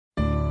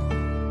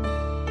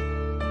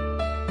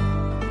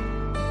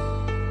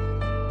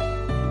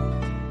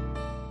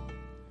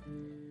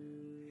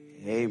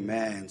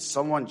Amen.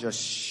 Someone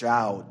just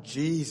shout,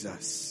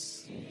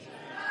 Jesus.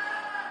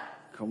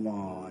 Come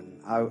on.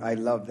 I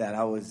love that.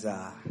 I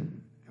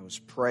was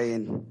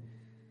praying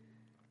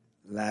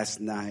last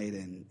night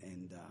and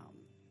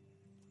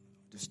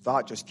this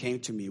thought just came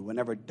to me.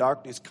 Whenever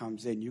darkness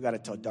comes in, you got to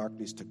tell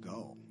darkness to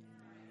go.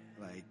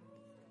 Like,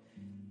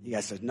 you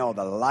guys said, no,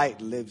 the light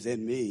lives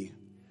in me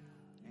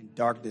and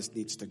darkness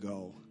needs to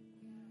go.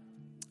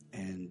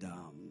 And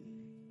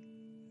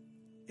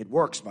it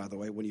works, by the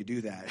way, when you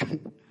do that.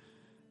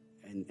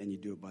 and you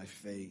do it by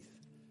faith.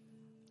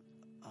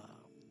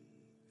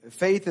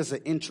 Faith is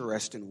an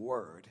interesting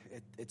word.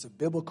 It's a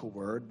biblical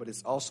word, but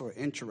it's also an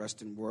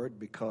interesting word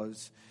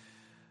because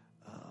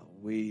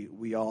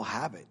we all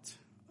have it.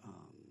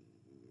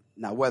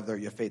 Now, whether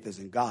your faith is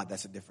in God,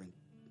 that's a different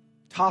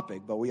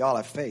topic, but we all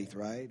have faith,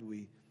 right?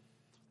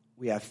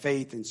 We have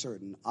faith in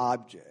certain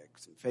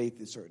objects, and faith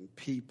in certain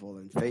people,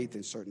 and faith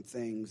in certain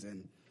things.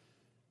 And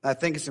I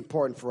think it's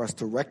important for us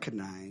to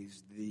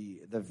recognize the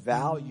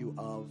value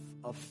of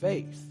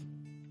faith.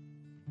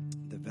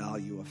 The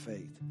value of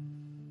faith.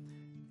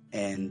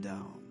 And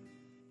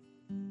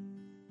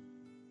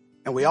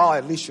we all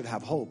at least should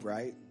have hope,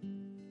 right?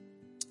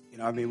 You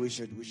know, I mean, we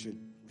should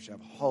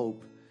have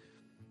hope.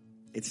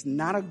 It's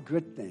not a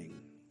good thing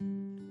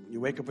when you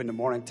wake up in the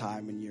morning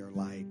time and you're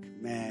like,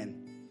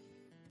 man,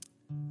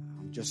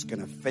 I'm just going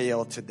to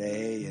fail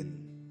today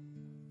and,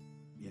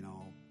 you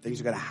know,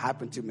 things are going to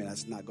happen to me.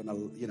 That's not going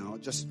to, you know,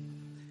 just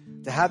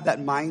to have that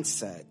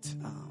mindset.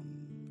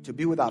 To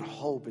be without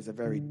hope is a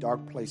very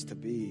dark place to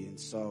be. And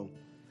so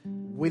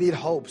we need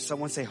hope.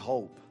 Someone say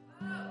hope.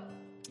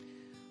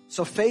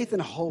 So faith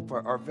and hope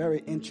are very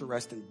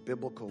interesting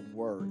biblical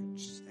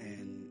words.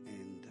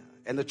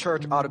 And the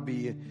church ought to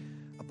be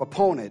a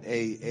proponent,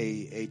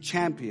 a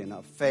champion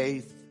of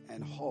faith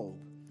and hope.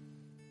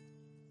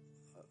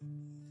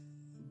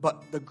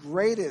 But the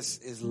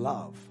greatest is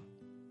love.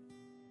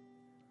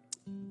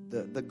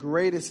 The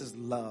greatest is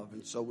love.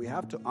 And so we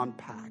have to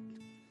unpack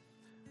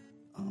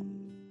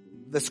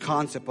this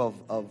concept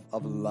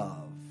of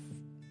love.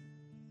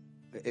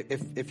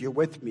 If you're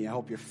with me, I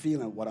hope you're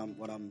feeling what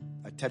I'm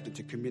attempting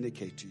to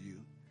communicate to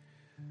you.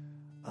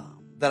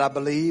 That I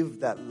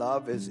believe that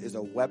love is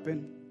a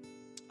weapon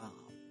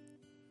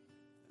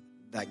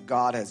that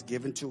God has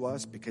given to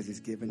us because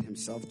He's given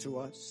Himself to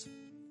us.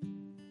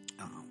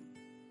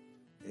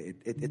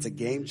 It's a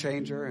game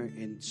changer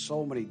in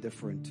so many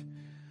different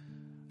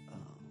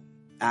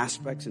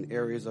aspects and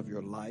areas of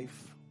your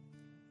life.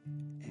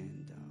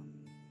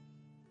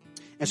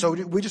 And so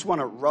we just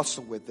want to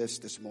wrestle with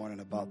this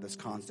morning about this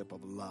concept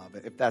of love,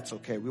 if that's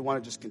okay. We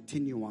want to just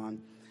continue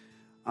on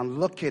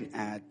looking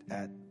at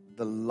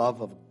the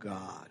love of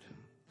God,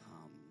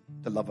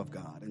 the love of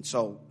God. And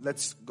so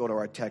let's go to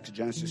our text,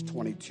 Genesis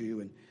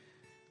 22. And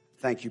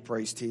thank you,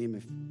 praise team.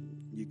 If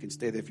you can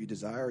stay there if you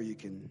desire, or you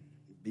can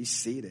be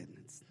seated.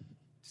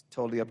 It's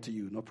totally up to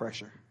you, no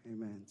pressure.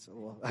 Amen.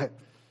 So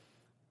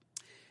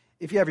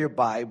if you have your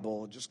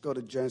Bible, just go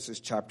to Genesis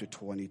chapter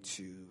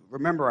 22.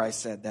 Remember I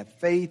said that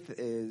faith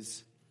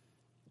is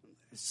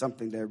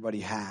something that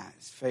everybody has.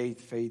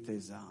 Faith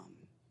is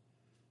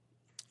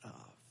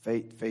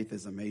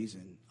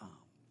amazing.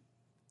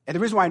 And the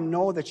reason why I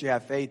know that you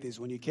have faith is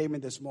when you came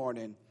in this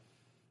morning,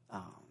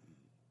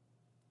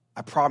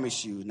 I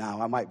promise you,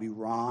 now I might be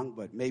wrong,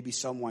 but maybe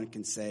someone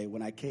can say,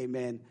 when I came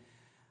in,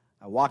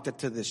 I walked up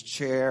to this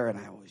chair and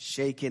I was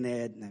shaking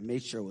it and I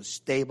made sure it was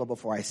stable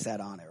before I sat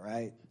on it,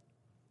 right?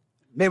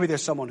 Maybe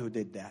there's someone who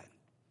did that.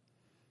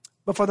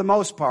 But for the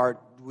most part,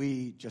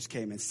 we just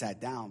came and sat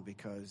down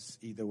because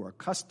either we're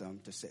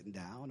accustomed to sitting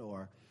down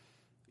or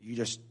you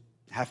just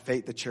have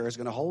faith the chair is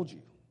going to hold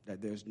you, that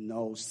there's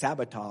no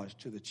sabotage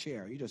to the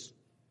chair. You just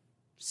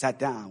sat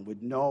down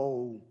with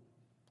no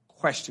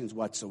questions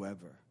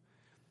whatsoever.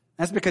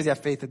 That's because you have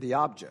faith in the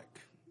object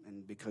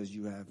and because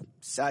you have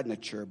sat in a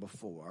chair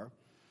before,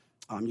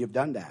 you've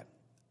done that.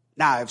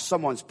 Now, if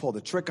someone's pulled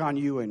a trick on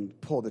you and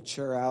pulled the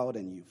chair out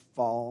and you've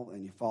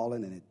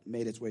fallen and it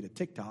made its way to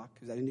TikTok,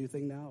 is that a new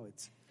thing now?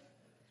 It's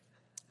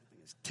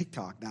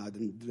TikTok now,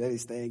 the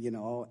latest thing, you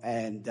know,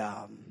 and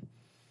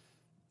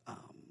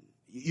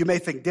you may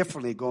think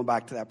differently going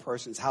back to that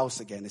person's house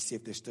again to see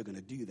if they're still going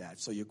to do that.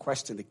 So you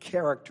question the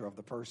character of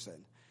the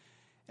person.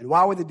 And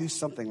why would they do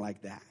something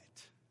like that,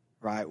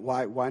 right?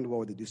 Why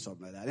would they do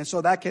something like that? And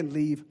so that can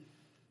leave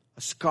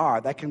a scar.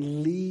 That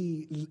can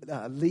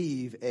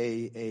leave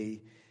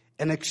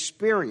an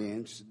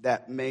experience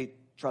that may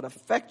try to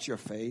affect your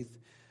faith,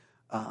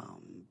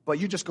 but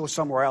you just go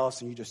somewhere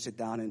else and you just sit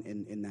down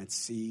in that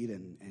seat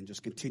and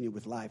just continue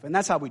with life. And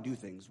that's how we do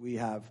things. We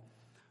have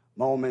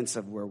moments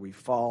of where we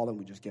fall and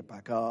we just get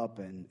back up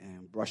and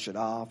brush it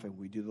off, and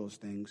we do those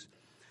things.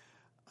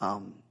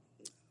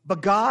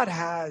 But God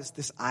has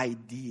this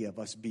idea of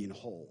us being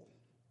whole.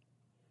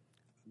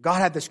 God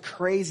had this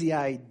crazy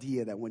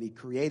idea that when He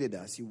created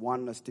us, He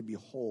wanted us to be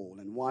whole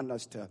and wanted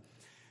us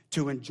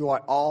to enjoy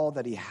all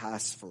that He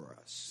has for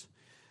us.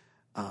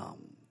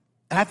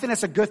 And I think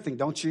that's a good thing,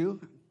 don't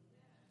you?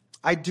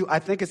 I do. I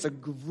think it's a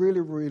really,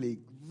 really,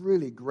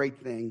 really great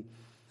thing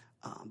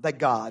that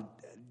God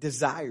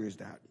desires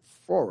that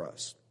for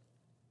us.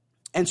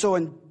 And so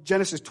in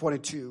Genesis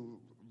 22,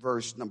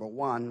 verse number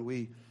 1,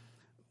 we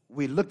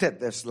looked at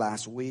this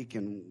last week,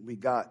 and we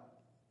got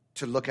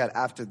to look at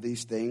after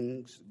these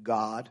things,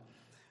 God.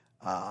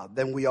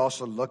 Then we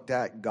also looked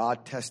at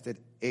God tested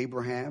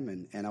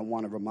Abraham, and I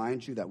want to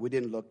remind you that we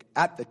didn't look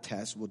at the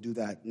test. We'll do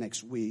that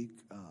next week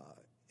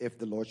if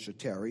the Lord should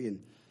tarry,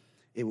 and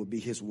it will be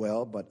his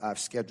will, but I've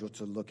scheduled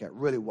to look at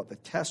really what the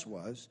test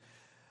was.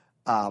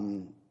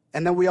 And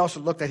then we also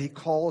looked at he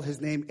called his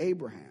name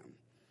Abraham.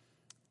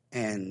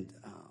 And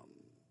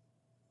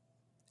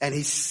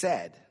he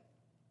said,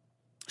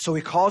 so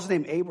he calls his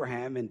name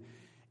Abraham, and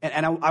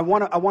I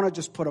want to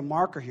just put a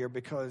marker here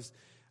because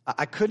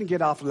I couldn't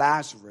get off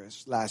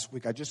Lazarus last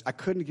week. I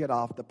couldn't get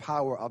off the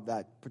power of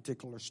that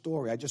particular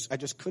story. I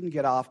just couldn't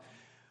get off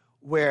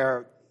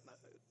where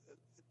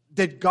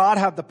did God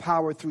have the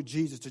power through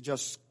Jesus to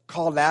just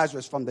call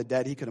Lazarus from the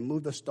dead? He could have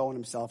moved the stone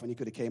himself and he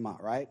could have came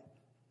out, right?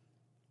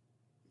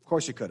 Of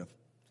course he could have.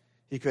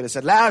 He could have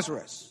said,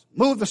 Lazarus,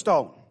 move the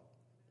stone.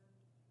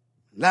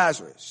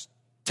 Lazarus,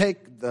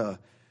 take the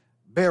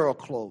burial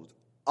clothes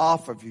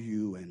off of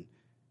you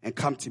and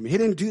come to me. He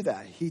didn't do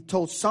that. He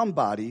told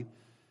somebody,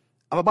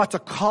 I'm about to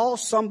call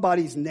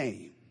somebody's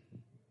name.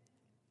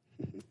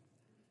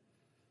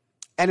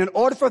 And in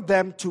order for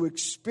them to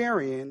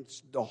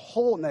experience the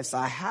wholeness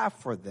I have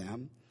for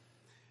them,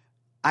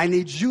 I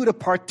need you to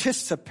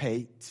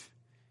participate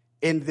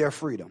in their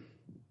freedom.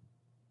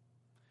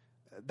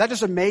 That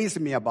just amazed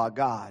me about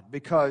God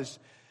because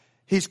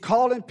he's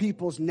calling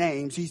people's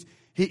names.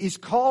 He's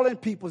calling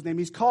people's name.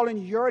 He's calling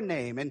your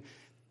name. And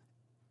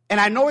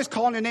I know he's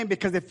calling your name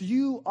because if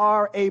you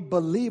are a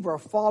believer, a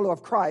follower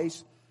of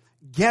Christ,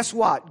 guess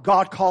what?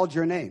 God called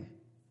your name.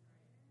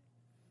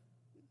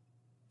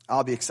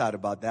 I'll be excited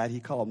about that.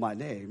 He called my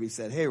name. He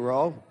said, hey,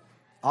 Ro,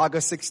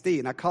 August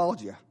 16, I called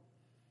you.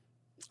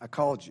 I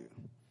called you.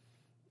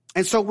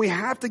 And so we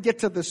have to get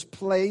to this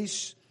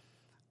place,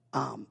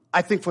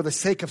 I think for the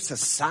sake of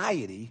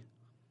society,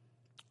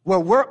 where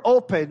we're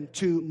open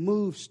to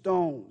move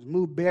stones,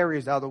 move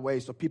barriers out of the way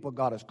so people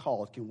God has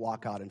called can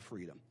walk out in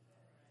freedom.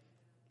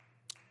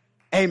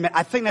 Amen.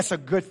 I think that's a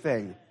good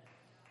thing.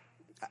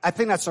 I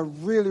think that's a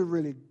really,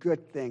 really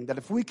good thing. That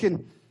if we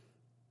can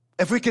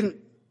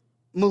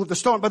move the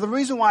stone. But the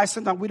reason why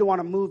sometimes we don't want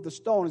to move the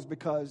stone is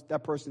because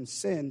that person's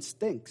sin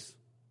stinks.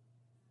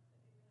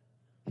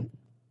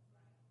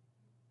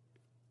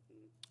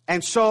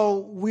 And so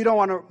we don't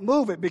want to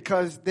move it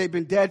because they've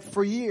been dead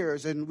for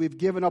years and we've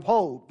given up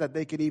hope that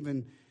they could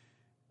even,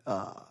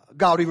 God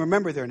would even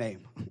remember their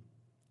name.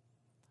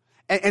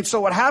 And so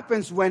what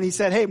happens when he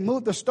said, hey,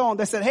 move the stone,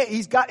 they said, hey,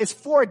 it's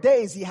 4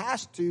 days. He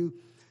has to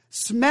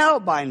smell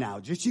by now.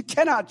 Just you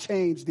cannot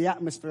change the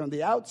atmosphere on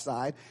the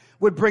outside.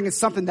 We're bringing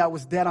something that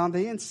was dead on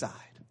the inside.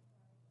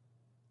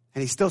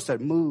 And he still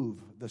said, move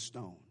the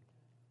stone.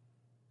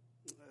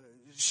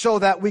 So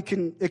that we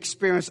can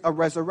experience a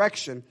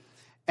resurrection.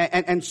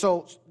 And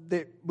so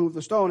they moved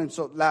the stone, and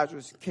so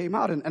Lazarus came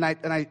out. And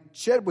I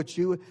shared with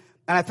you, and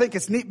I think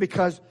it's neat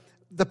because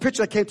the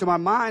picture that came to my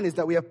mind is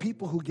that we have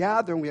people who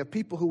gather, and we have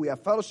people who we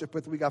have fellowship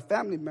with. We got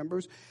family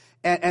members,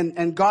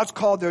 and God's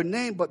called their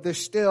name, but they're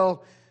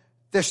still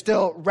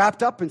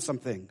wrapped up in some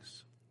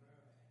things.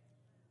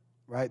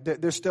 Right?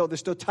 They're still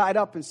tied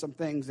up in some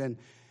things, and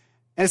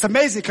it's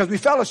amazing because we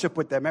fellowship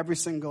with them every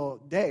single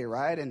day,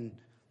 right? And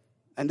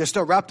they're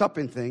still wrapped up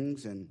in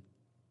things,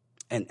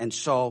 and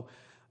so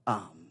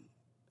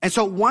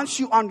once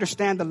you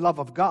understand the love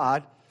of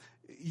God,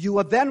 you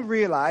will then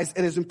realize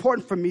it is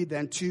important for me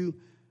then to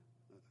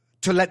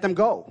let them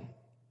go.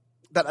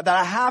 That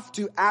I have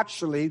to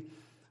actually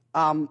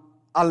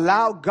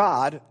allow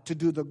God to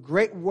do the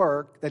great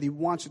work that he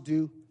wants to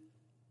do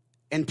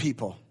in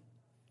people.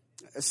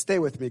 Stay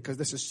with me because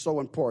this is so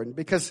important.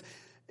 Because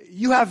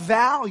you have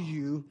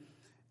value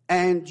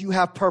and you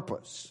have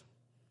purpose.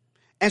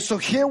 And so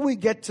here we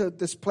get to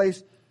this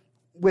place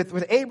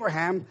with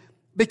Abraham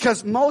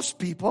because most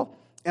people,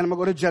 and I'm going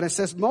to go to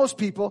Genesis, most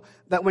people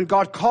that when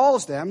God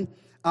calls them,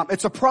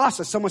 it's a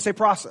process. Someone say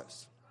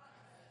process.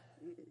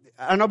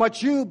 I don't know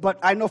about you, but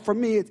I know for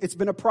me, it's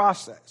been a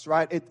process,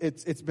 right?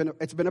 It's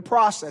been a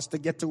process to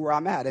get to where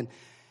I'm at.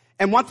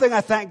 And one thing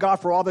I thank God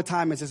for all the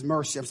time is his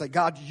mercy. I'm like,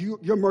 God,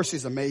 your mercy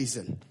is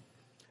amazing.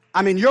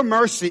 I mean, your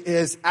mercy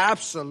is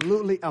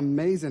absolutely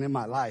amazing in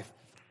my life.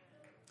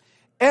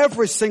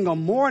 Every single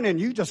morning,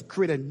 you just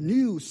create a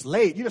new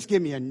slate. You just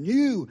give me a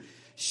new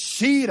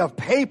sheet of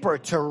paper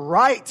to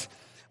write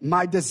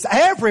my desire.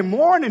 Every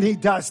morning he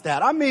does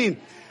that. I mean,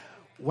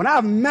 when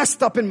I've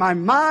messed up in my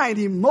mind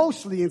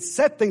emotionally and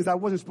said things I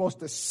wasn't supposed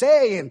to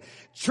say and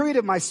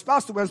treated my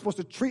spouse the way I was supposed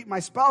to treat my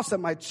spouse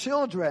and my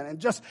children, and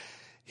just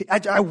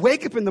I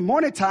wake up in the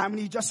morning time and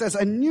he just says,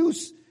 a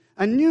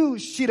new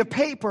sheet of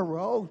paper,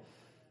 Ro,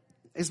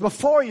 is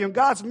before you, and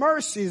God's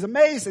mercy is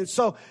amazing.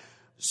 So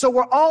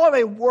we're all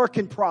a work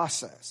in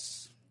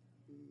process.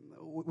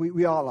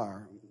 We all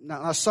are.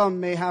 Now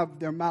some may have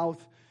their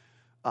mouth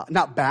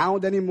not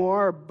bound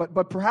anymore,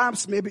 but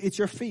perhaps maybe it's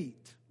your feet.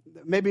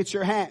 Maybe it's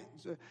your hands.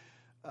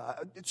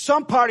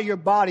 Some part of your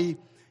body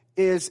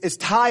is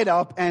tied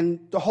up,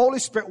 and the Holy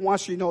Spirit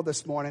wants you to know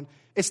this morning,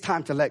 it's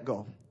time to let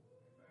go.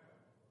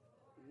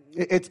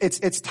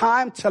 It's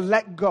time to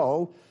let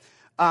go,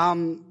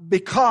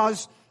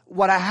 because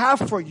what I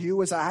have for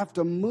you is I have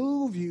to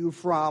move you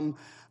from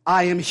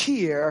I am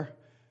here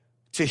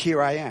to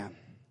here I am.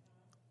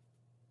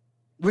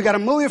 We got to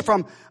move you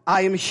from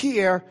I am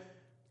here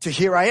to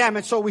here I am.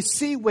 And so we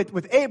see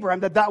with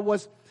Abraham that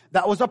was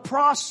a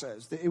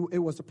process. It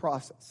was a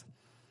process.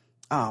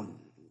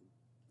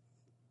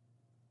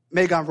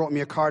 Megan wrote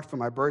me a card for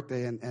my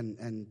birthday,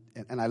 and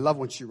I love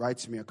when she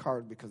writes me a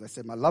card, because I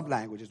said my love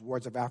language is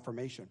words of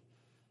affirmation.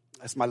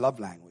 That's my love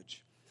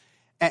language.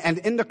 And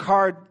in the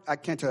card, I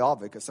can't tell you all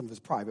of it because some of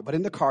it's private, but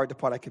in the card, the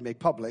part I can make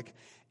public,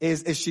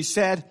 is she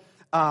said,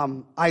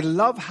 I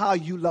love how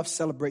you love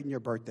celebrating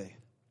your birthday.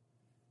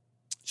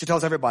 She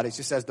tells everybody,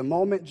 she says, the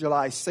moment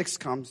July 6th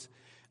comes,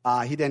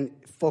 he then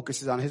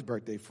focuses on his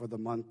birthday for the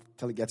month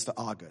till he gets to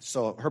August.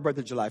 So her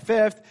birthday, July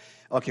 5th.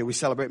 Okay, we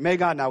celebrate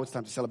Megan. Now it's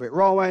time to celebrate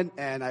Rowan.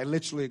 And I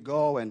literally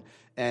go and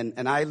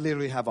I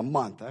literally have a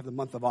month. I have the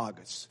month of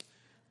August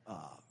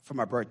for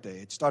my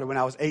birthday. It started when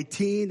I was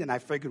 18, and I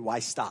figured, why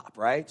stop,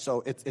 right?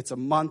 So it's a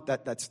month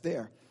that's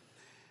there.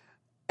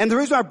 And the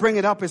reason I bring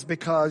it up is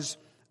because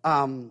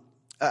every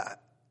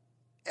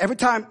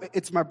time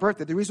it's my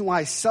birthday, the reason why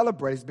I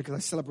celebrate is because I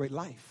celebrate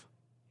life.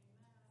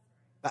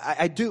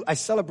 I do. I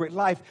celebrate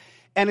life.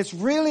 And it's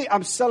really,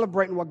 I'm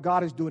celebrating what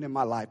God is doing in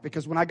my life.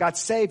 Because when I got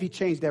saved, He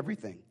changed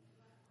everything.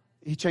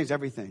 He changed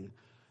everything.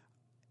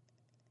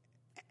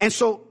 And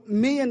so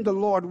me and the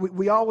Lord,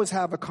 we always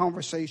have a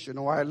conversation,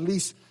 or at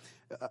least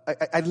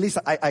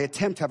I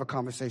attempt to have a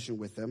conversation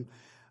with Him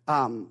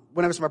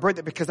whenever it's my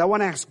birthday, because I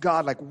want to ask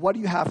God, like, what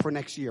do you have for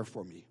next year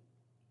for me?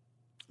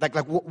 Like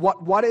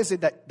what is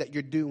it that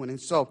you're doing?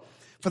 And so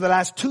for the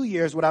last 2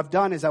 years, what I've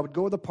done is I would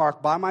go to the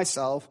park by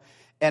myself,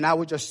 and I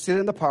would just sit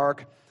in the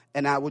park,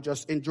 and I would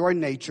just enjoy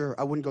nature.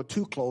 I wouldn't go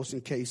too close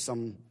in case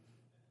some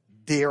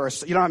deer or,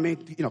 you know what I mean,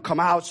 come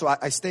out. So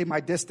I stay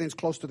my distance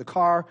close to the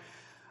car.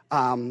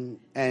 And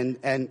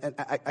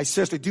I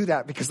seriously do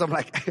that because I'm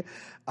like,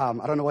 I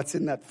don't know what's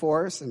in that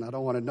forest, and I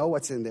don't want to know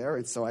what's in there.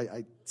 And so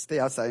I stay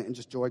outside and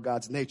just enjoy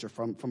God's nature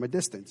from a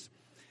distance.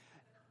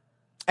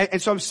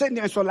 And so I'm sitting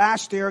there. And so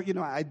last year,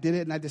 I did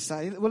it, and I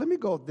decided, well, let me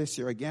go this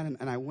year again.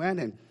 And I went,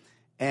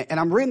 and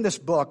I'm reading this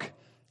book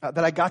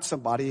that I got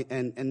somebody,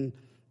 and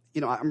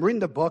I'm reading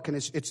the book, and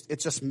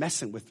it's just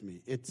messing with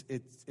me.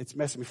 It's messing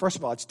with me. First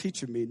of all, it's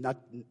teaching me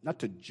not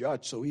to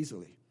judge so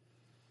easily.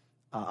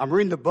 I'm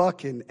reading the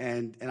book,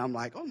 and I'm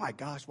like, oh my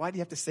gosh, why do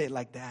you have to say it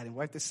like that? And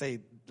why do you have to say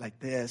it like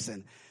this?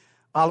 And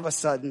all of a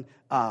sudden,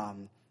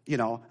 I'm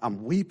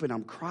weeping,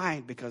 I'm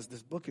crying, because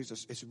this book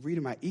it's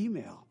reading my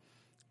email.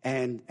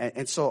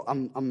 And so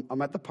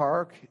I'm at the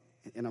park,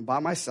 and I'm by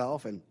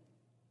myself, and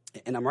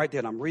I'm right there,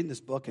 and I'm reading this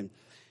book, and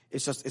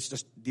it's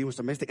just dealing with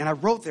amazing. And I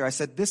wrote there, I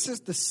said, this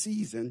is the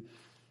season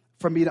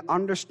for me to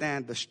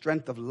understand the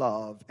strength of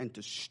love and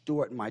to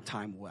steward my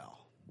time well.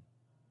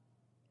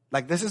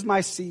 Like, this is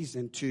my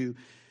season to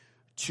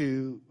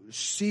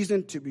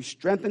be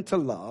strengthened to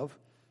love,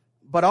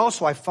 but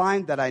also I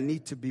find that I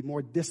need to be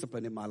more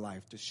disciplined in my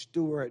life, to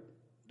steward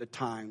the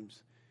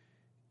times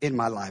in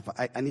my life.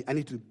 I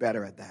need to do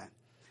better at that.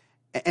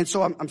 And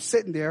so I'm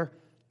sitting there,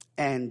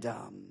 and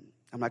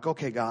I'm like,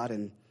 okay, God,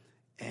 and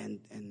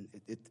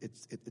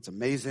it's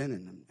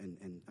amazing,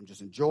 and I'm just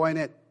enjoying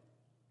it.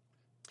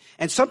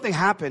 And something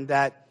happened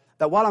that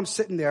while I'm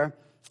sitting there,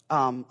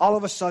 all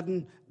of a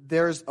sudden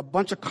there's a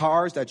bunch of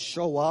cars that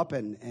show up,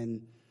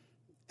 and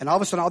all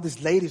of a sudden all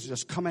these ladies are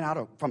just coming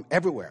out from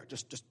everywhere,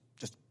 just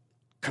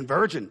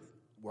converging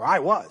where I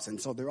was, and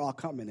so they're all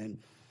coming,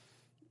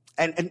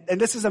 and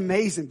this is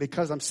amazing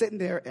because I'm sitting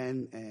there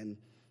and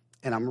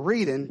I'm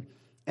reading,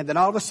 and then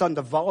all of a sudden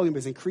the volume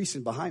is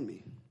increasing behind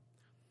me.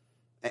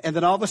 And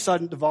then all of a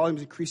sudden, the volume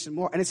is increasing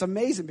more. And it's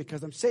amazing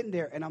because I'm sitting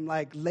there, and I'm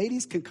like,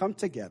 ladies can come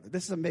together.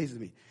 This is amazing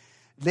to me.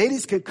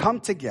 Ladies can come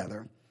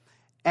together,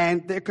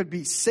 and there could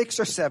be 6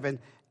 or 7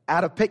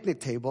 at a picnic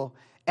table,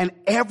 and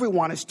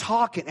everyone is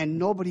talking, and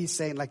nobody's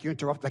saying, like, you're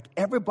interrupted. Like,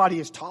 everybody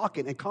is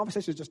talking, and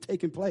conversation is just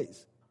taking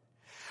place.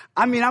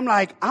 I mean, I'm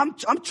like, I'm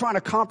trying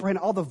to comprehend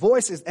all the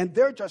voices, and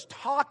they're just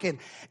talking,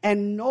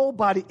 and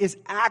nobody is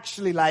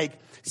actually like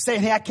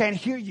saying, hey, I can't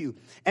hear you.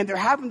 And they're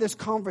having this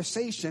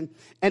conversation,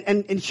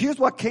 and here's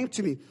what came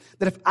to me,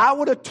 that if I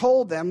would have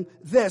told them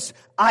this,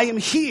 I am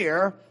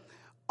here,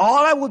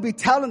 all I would be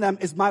telling them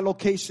is my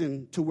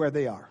location to where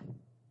they are.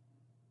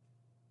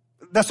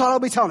 That's all I'll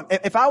be telling them.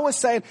 If I was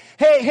saying,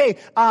 hey,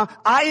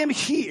 I am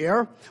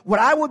here, what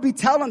I would be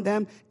telling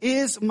them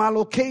is my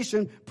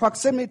location,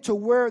 proximity to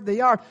where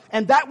they are.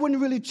 And that wouldn't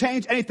really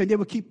change anything. They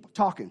would keep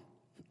talking.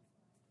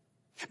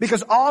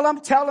 Because all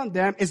I'm telling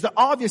them is the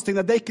obvious thing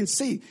that they can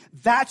see.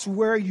 That's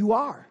where you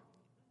are.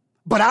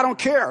 But I don't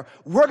care.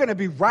 We're going to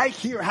be right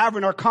here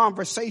having our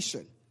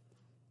conversation.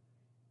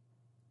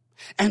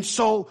 And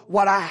so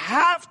what I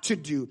have to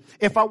do,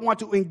 if I want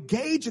to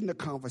engage in the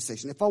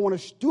conversation, if I want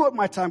to steward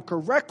my time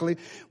correctly,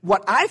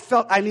 what I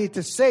felt I needed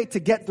to say to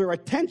get their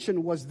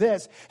attention was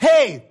this: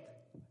 hey,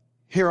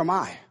 here am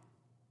I.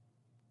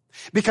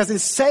 Because in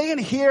saying,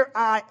 here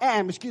I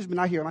am, excuse me,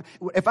 not here,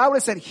 if I would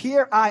have said,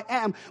 here I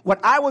am, what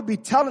I would be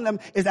telling them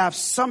is I have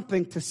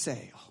something to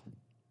say.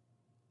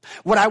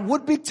 What I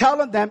would be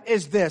telling them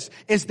is this,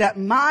 is that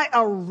my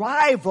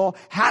arrival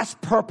has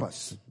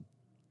purpose.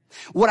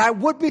 What I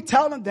would be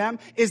telling them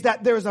is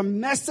that there is a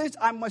message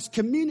I must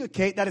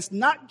communicate that is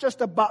not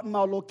just about my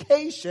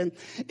location,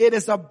 it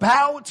is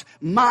about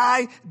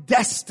my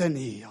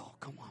destiny. Oh,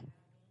 come on.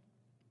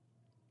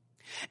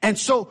 And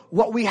so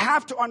what we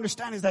have to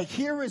understand is that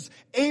here is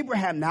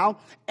Abraham now,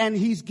 and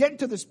he's getting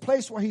to this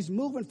place where he's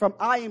moving from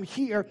I am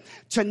here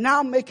to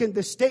now making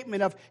the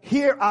statement of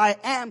here I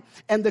am.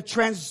 And the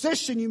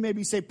transition, you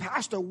maybe say,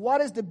 Pastor,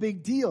 what is the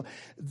big deal?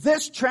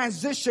 This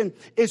transition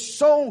is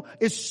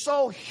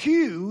so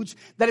huge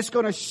that it's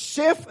going to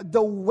shift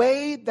the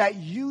way that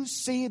you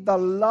see the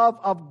love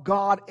of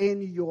God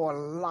in your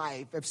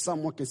life. If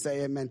someone can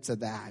say amen to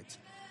that.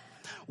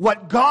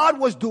 What God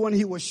was doing,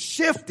 he was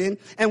shifting,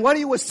 and what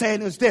he was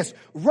saying is this,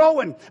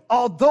 Rowan,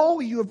 although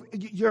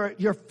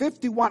you're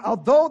 51,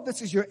 although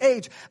this is your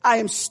age, I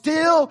am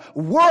still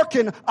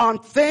working on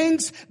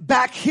things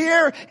back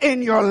here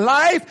in your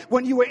life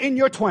when you were in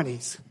your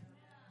 20s.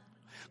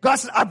 God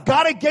said, I've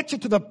got to get you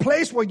to the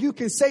place where you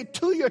can say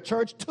to your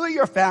church, to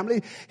your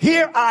family,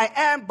 here I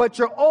am, but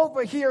you're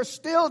over here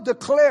still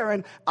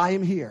declaring, I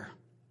am here.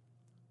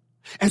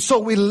 And so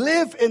we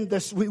live in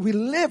this, we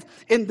live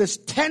in this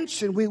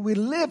tension. We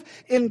live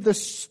in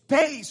this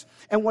space.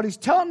 And what he's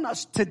telling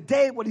us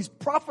today, what he's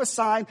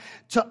prophesying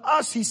to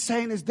us, he's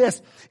saying is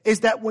this,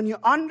 is that when you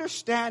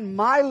understand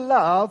my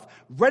love,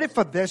 ready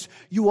for this,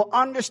 you will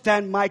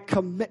understand my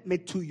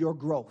commitment to your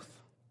growth.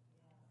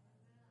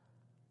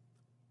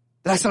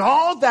 And I said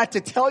all that to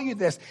tell you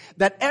this,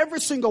 that every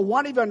single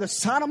one of you under the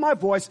sound of my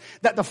voice,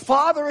 that the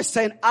Father is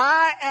saying,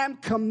 I am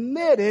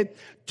committed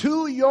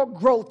to your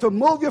growth, to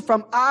move you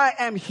from I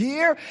am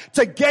here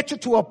to get you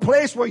to a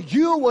place where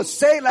you will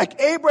say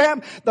like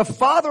Abraham, the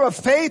father of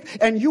faith,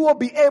 and you will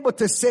be able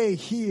to say,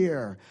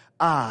 here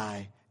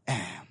I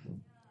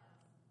am.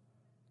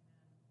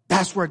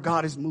 That's where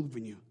God is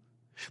moving you.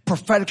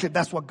 Prophetically,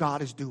 that's what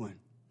God is doing.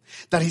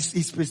 That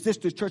he's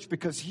positioned the church,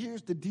 because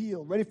here's the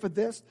deal. Ready for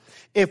this?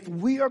 If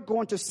we are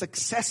going to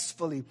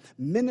successfully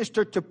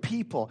minister to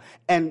people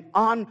and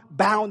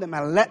unbound them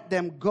and let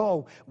them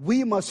go,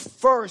 we must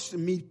first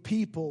meet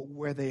people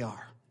where they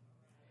are.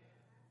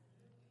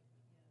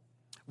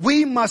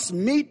 We must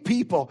meet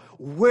people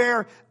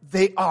where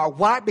they are.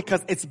 Why?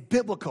 Because it's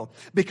biblical.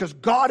 Because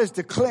God is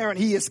declaring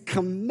he is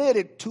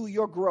committed to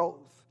your growth.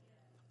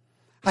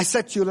 I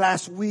said to you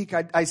last week,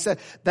 I said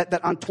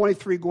that on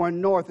 23 going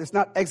north, it's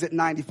not exit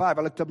 95.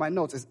 I looked at my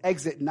notes. It's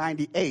exit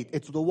 98.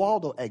 It's the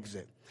Waldo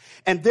exit.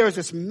 And there's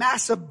this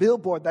massive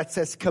billboard that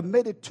says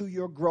committed to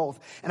your growth.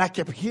 And I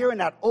kept hearing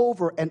that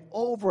over and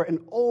over and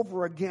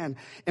over again.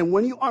 And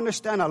when you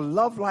understand a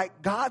love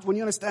like God's, when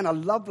you understand a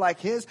love like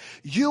his,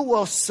 you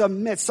will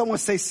submit. Someone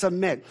say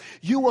submit.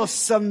 You will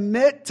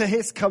submit to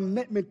his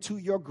commitment to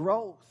your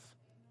growth.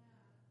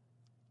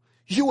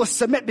 You will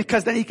submit,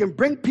 because then he can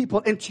bring people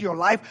into your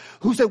life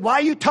who say, why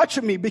are you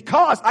touching me?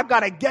 Because I've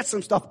got to get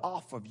some stuff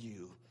off of you.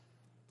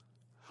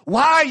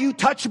 Why are you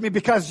touching me?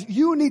 Because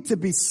you need to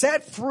be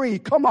set free.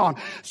 Come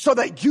on. So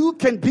that you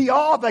can be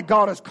all that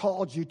God has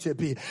called you to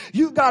be.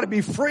 You've got to be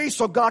free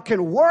so God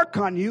can work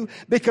on you,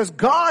 because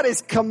God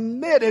is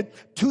committed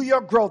to your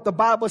growth. The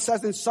Bible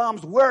says in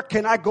Psalms, where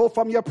can I go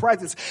from your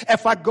presence?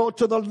 If I go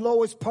to the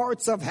lowest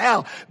parts of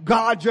hell,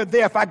 God, you're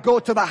there. If I go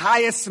to the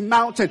highest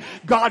mountain,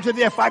 God, you're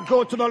there. If I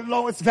go to the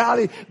lowest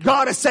valley,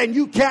 God is saying,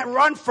 you can't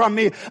run from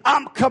me.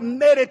 I'm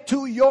committed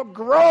to your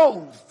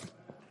growth.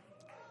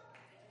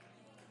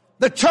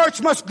 The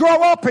church must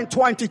grow up in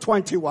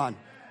 2021.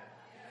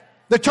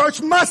 The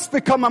church must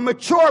become a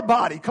mature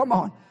body. Come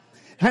on.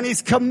 And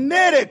he's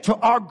committed to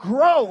our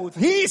growth.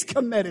 He's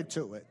committed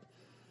to it.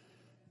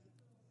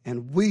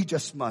 And we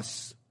just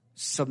must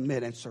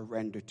submit and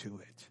surrender to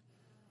it.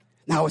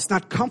 Now, it's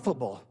not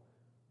comfortable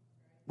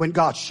when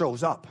God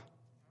shows up.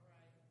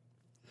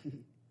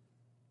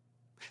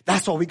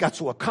 That's why we got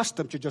so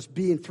accustomed to just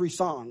being 3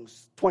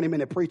 songs,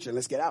 20-minute preaching.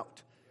 Let's get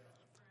out.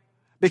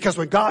 Because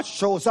when God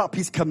shows up,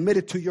 he's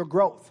committed to your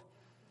growth.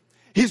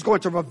 He's going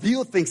to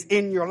reveal things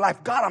in your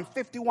life. God, I'm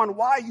 51.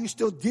 Why are you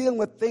still dealing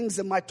with things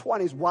in my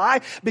 20s?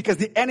 Why? Because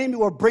the enemy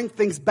will bring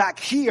things back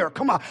here.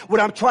 Come on.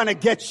 When I'm trying to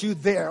get you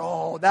there.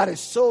 Oh, that is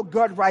so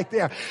good right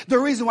there. The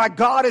reason why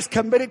God is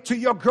committed to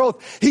your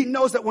growth, he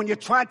knows that when you're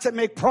trying to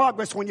make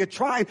progress, when you're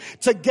trying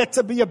to get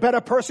to be a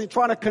better person,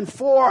 trying to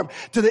conform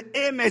to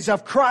the image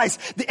of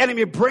Christ, the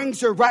enemy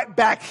brings you right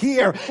back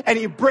here, and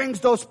he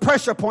brings those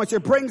pressure points. He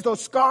brings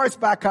those scars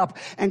back up.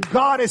 And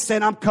God is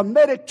saying, I'm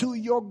committed to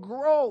your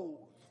growth.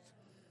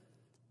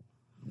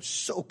 I'm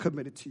so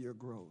committed to your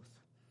growth.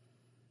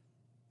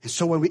 And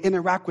so when we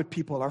interact with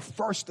people, our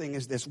first thing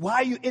is this. Why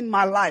are you in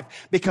my life?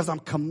 Because I'm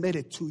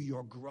committed to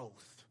your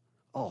growth.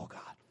 Oh, God.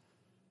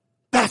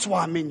 That's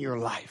why I'm in your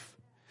life.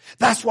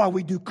 That's why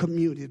we do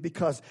community,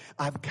 because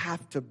I've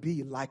got to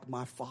be like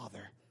my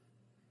Father.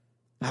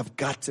 I've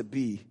got to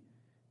be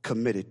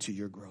committed to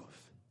your growth.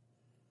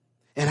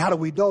 And how do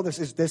we know this?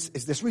 Is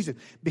this reason?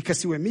 Because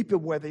see, when we meet people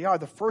where they are,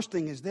 the first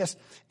thing is this,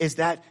 is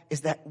that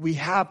we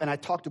have, and I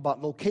talked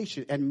about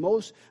location, and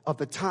most of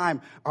the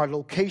time our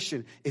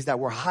location is that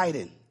we're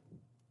hiding.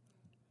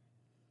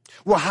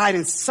 We're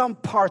hiding some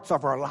parts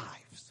of our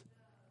lives.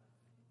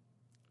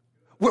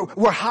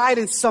 We're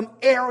hiding some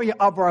area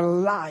of our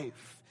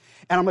life.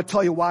 And I'm going to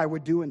tell you why we're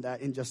doing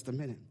that in just a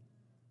minute.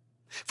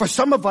 For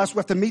some of us, we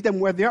have to meet them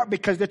where they are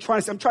because they're trying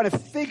to say, I'm trying to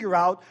figure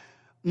out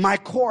my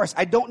course.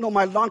 I don't know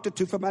my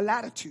longitude from my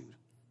latitude.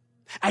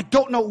 I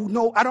don't know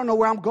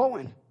where I'm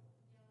going.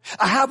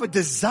 I have a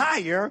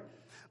desire,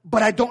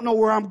 but I don't know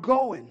where I'm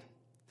going.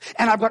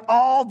 And I've got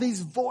all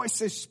these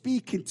voices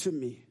speaking to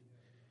me.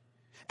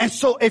 And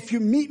so if you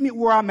meet me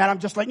where I'm at, I'm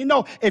just letting you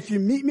know, if you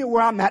meet me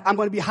where I'm at, I'm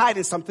going to be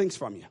hiding some things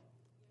from you.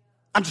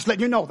 I'm just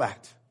letting you know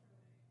that.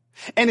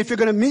 And if you're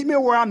going to meet me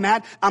where I'm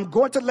at, I'm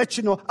going to let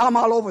you know I'm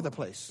all over the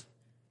place.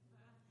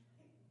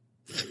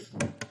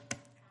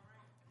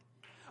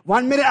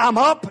 1 minute I'm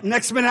up,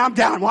 next minute I'm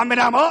down. 1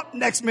 minute I'm up,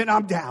 next minute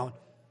I'm down.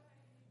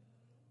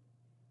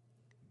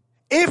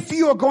 If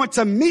you are going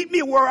to meet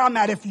me where I'm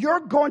at, if you're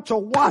going to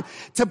want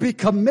to be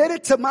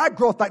committed to my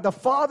growth like the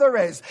Father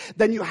is,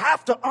 then you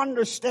have to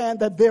understand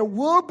that there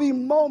will be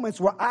moments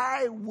where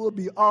I will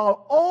be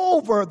all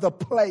over the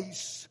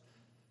place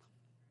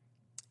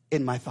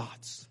in my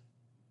thoughts.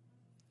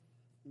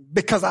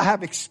 Because I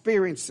have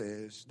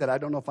experiences that I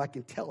don't know if I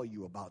can tell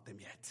you about them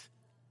yet.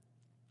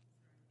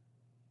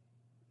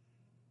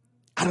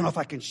 I don't know if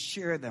I can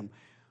share them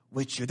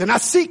with you. They're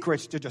not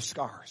secrets, they're just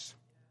scars.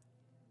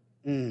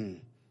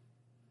 And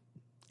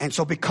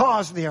so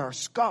because they are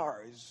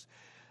scars,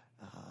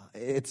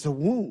 it's a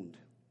wound.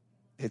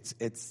 It's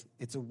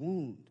a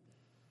wound.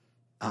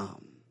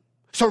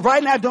 So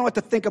right now I don't know what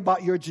to think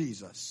about your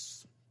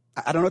Jesus.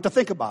 I don't know what to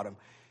think about him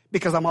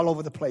because I'm all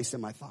over the place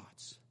in my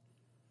thoughts.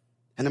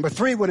 And number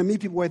three, when we meet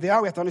people where they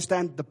are, we have to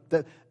understand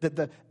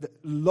the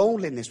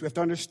loneliness. We have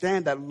to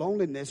understand that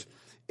loneliness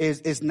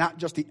is not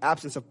just the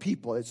absence of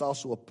people. It's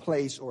also a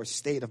place or a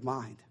state of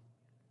mind.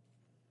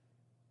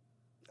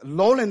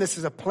 Loneliness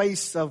is a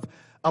place of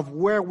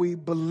where we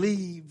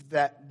believe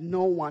that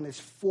no one is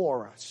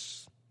for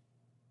us.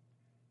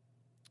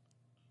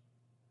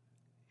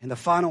 And the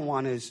final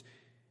one is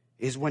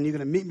when you're going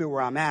to meet me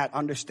where I'm at,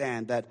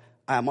 understand that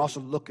I'm also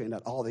looking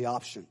at all the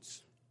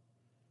options.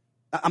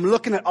 I'm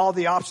looking at all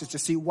the options to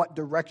see what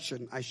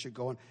direction I should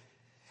go in.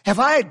 Have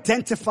I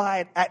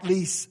identified at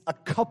least a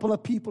couple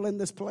of people in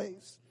this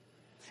place?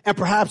 And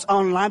perhaps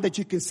online that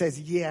you can say,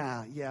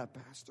 yeah,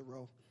 Pastor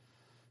Rowe.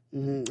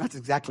 That's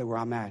exactly where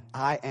I'm at.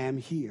 I am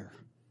here.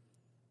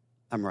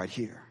 I'm right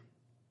here.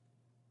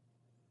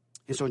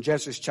 And so in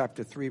Genesis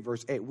chapter 3,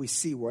 verse 8, we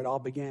see where it all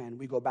began.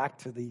 We go back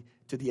to the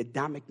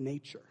Adamic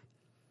nature,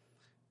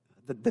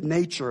 the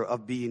nature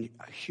of being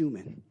a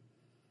human.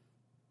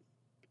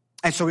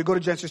 And so we go to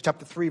Genesis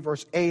chapter 3,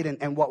 verse 8,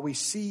 and what we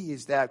see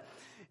is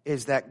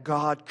that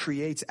God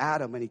creates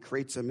Adam, and he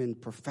creates him in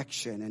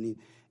perfection,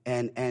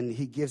 and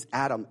he gives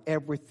Adam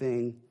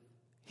everything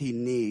he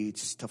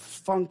needs to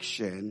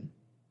function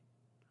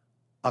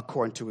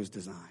according to his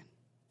design.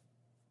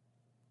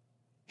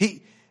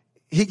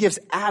 He gives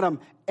Adam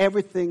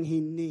everything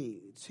he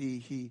needs.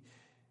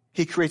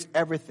 He creates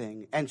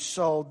everything. And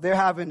so they're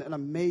having an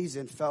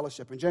amazing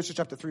fellowship. In Genesis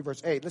chapter 3,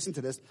 verse 8, listen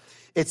to this.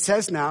 It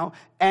says now,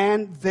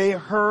 and they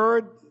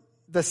heard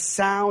the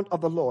sound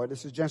of the Lord.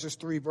 This is Genesis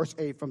 3, verse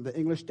 8 from the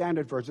English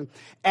Standard Version.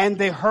 And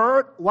they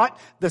heard what?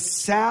 The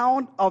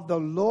sound of the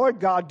Lord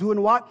God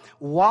doing what?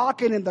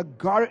 Walking in the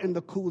garden in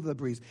the cool of the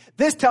breeze.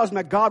 This tells me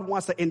that God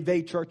wants to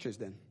invade churches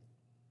then.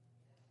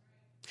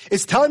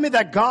 It's telling me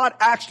that God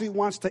actually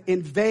wants to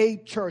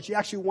invade church. He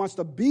actually wants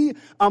to be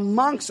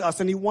amongst us,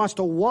 and he wants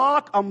to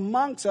walk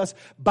amongst us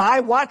by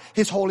what?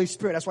 His Holy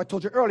Spirit. That's why I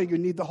told you earlier, you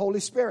need the Holy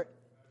Spirit.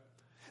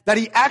 That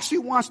he actually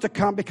wants to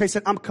come because he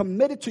said, I'm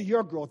committed to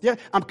your growth. Yeah,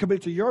 I'm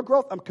committed to your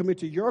growth. I'm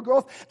committed to your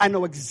growth. I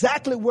know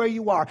exactly where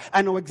you are.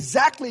 I know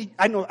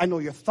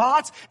your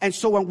thoughts. And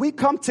so when we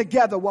come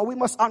together, what we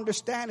must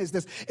understand is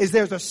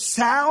there's a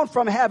sound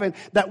from heaven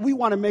that we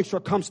want to make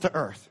sure comes to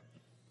earth.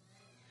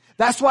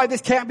 That's why this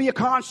can't be a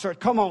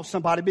concert. Come on,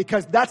 somebody,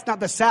 because that's not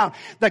the sound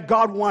that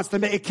God wants to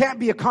make. It can't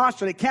be a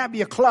concert. It can't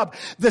be a club.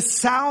 The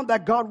sound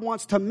that God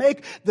wants to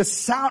make, the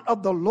sound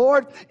of the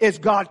Lord, is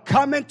God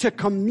coming to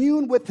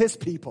commune with his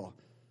people.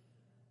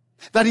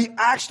 That he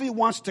actually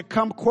wants to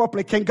come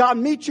corporately. Can God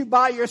meet you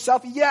by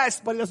yourself?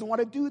 Yes, but he doesn't want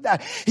to do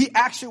that. He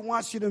actually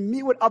wants you to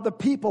meet with other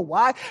people.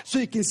 Why? So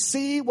you can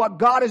see what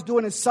God is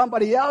doing in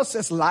somebody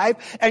else's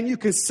life, and you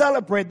can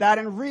celebrate that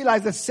and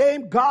realize the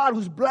same God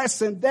who's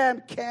blessing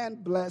them can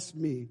bless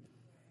me.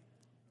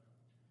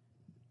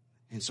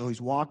 And so he's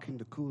walking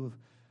the cool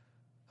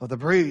of the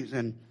breeze,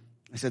 and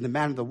he said the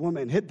man and the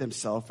woman hid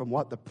themselves from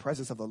what? The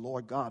presence of the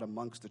Lord God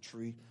amongst the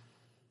tree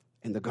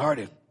in the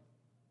garden.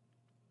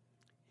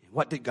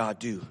 What did God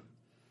do?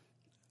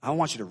 I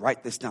want you to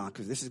write this down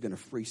because this is going to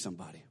free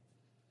somebody.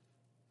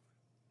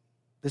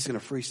 This is going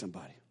to free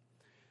somebody.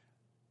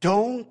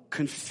 Don't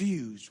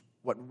confuse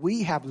what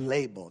we have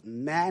labeled,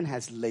 man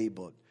has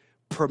labeled,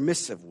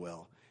 permissive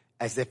will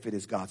as if it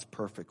is God's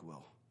perfect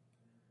will.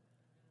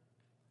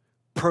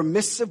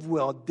 Permissive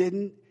will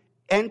didn't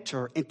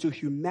enter into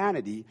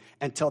humanity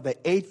until they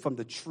ate from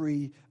the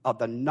tree of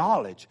the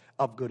knowledge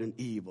of good and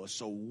evil.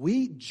 So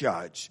we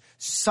judge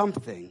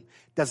something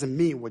doesn't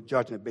mean we're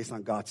judging it based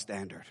on God's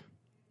standard.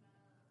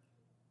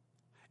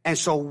 And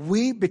so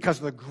we, because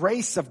of the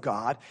grace of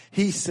God,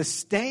 he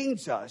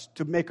sustains us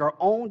to make our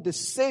own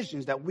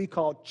decisions that we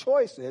call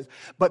choices,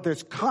 but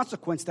there's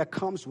consequence that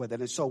comes with it.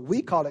 And so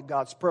we call it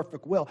God's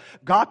perfect will.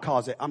 God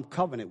calls it, I'm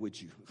covenant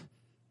with you.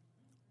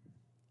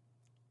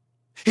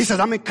 He says,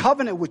 I'm in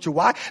covenant with you.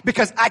 Why?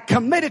 Because I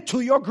committed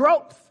to your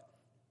growth.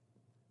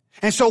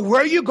 And so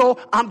where you go,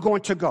 I'm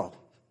going to go.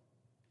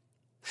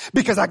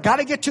 Because I got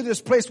to get to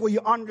this place where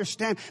you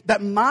understand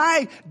that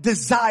my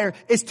desire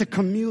is to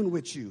commune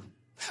with you.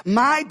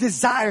 My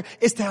desire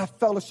is to have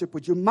fellowship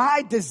with you.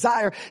 My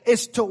desire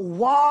is to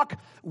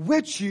walk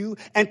with you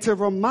and to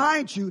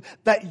remind you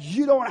that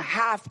you don't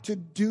have to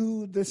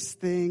do this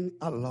thing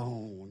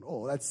alone.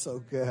 Oh, that's so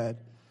good.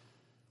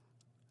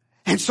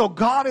 And so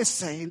God is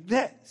saying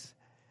this.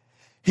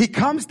 He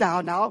comes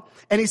down now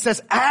and he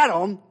says,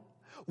 Adam,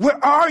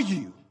 where are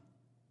you?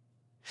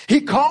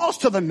 He calls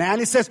to the man.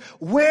 He says,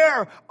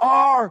 where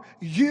are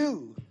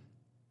you?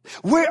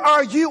 Where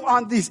are you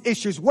on these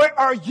issues? Where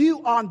are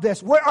you on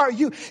this? Where are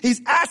you? He's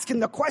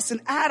asking the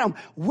question, Adam,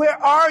 where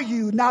are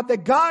you? Now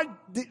that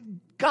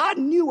God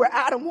knew where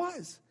Adam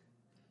was.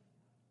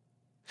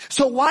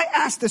 So why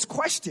ask this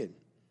question?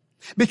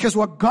 Because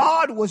what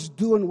God was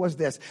doing was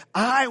this.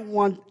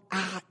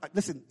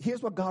 Listen,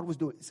 here's what God was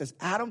doing. He says,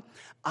 Adam,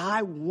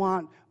 I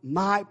want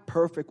my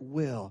perfect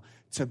will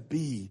to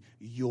be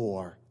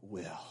your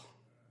will.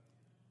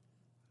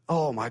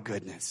 Oh my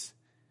goodness.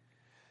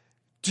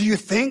 Do you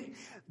think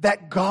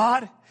that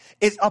God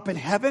is up in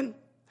heaven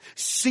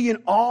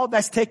seeing all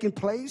that's taking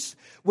place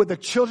with the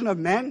children of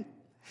men?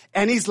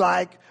 And he's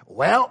like,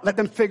 well, let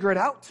them figure it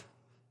out.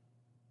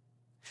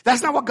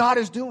 That's not what God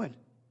is doing.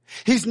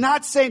 He's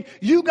not saying,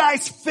 you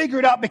guys figure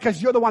it out because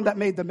you're the one that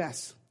made the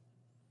mess.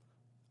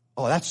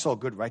 Oh, that's so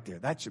good right there.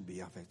 That should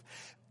be up there.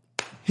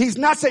 He's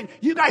not saying,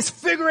 you guys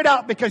figure it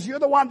out because you're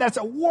the one that's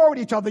at war with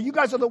each other. You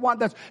guys are the one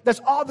that's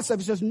all this stuff.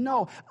 He says,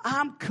 no,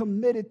 I'm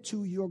committed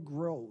to your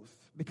growth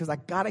because I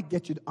got to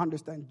get you to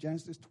understand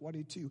Genesis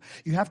 22.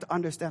 You have to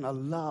understand a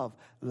love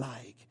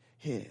like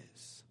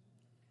his.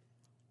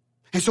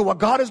 And so what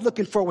God is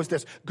looking for was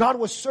this. God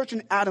was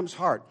searching Adam's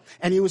heart,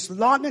 and he was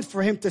longing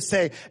for him to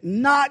say,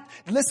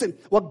 listen,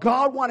 what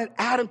God wanted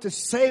Adam to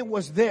say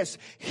was this,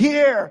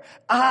 here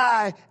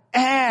I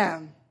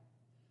am.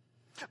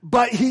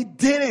 But he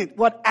didn't.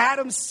 What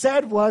Adam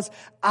said was,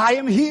 I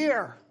am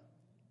here.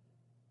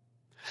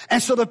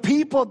 And so the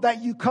people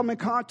that you come in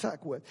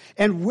contact with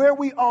and where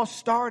we all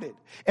started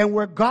and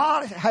where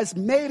God has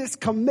made his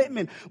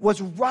commitment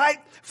was right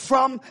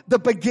from the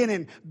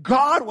beginning.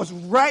 God was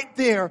right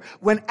there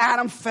when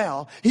Adam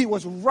fell. He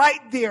was right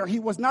there. He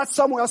was not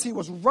somewhere else. He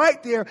was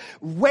right there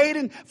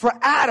waiting for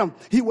Adam.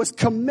 He was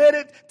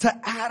committed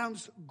to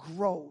Adam's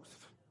growth.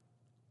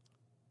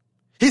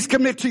 He's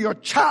committed to your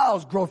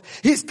child's growth.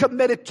 He's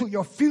committed to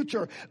your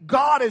future.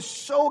 God is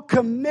so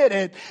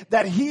committed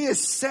that he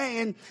is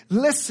saying,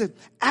 listen,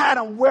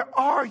 Adam, where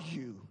are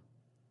you?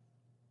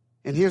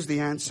 And here's the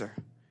answer.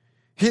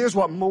 Here's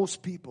what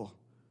most people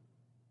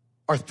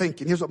are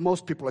thinking. Here's what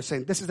most people are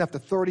saying. This is after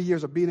 30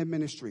 years of being in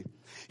ministry.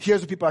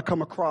 Here's the people I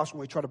come across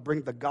when we try to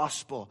bring the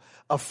gospel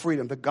of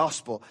freedom, the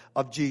gospel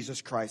of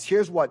Jesus Christ.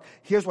 Here's what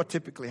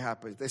typically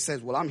happens. They say,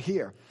 well, I'm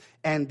here.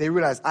 And they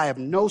realize I have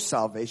no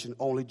salvation,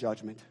 only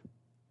judgment.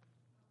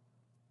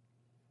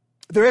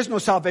 There is no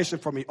salvation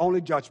for me,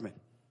 only judgment.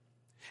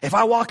 If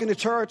I walk into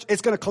church,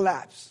 it's going to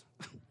collapse.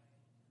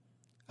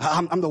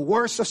 I'm the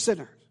worst of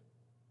sinners.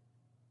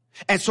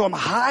 And so I'm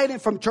hiding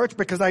from church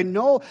because I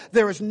know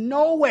there is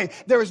no way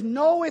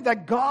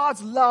that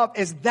God's love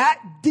is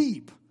that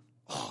deep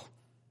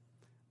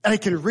that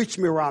it can reach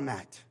me where I'm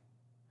at.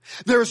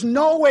 There's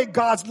no way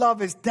God's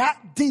love is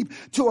that deep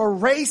to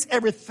erase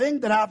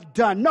everything that I've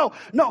done. No,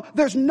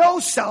 there's no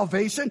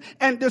salvation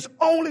and there's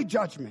only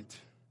judgment.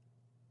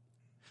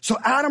 So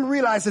Adam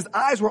realized his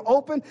eyes were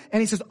open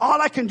and he says,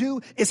 all I can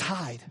do is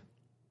hide.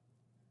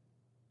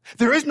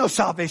 There is no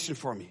salvation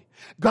for me.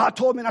 God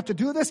told me not to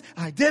do this.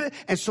 I did it.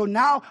 And so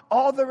now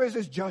all there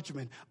is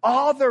judgment.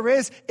 All there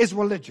is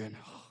religion.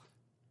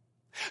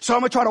 So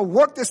I'm going to try to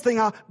work this thing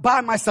out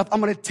by myself.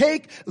 I'm going to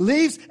take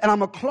leaves and I'm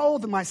going to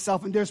clothe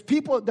myself. And there's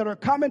people that are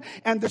coming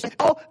and they're saying,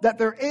 oh, that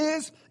there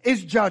is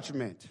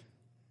judgment.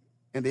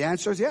 And the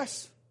answer is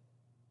yes.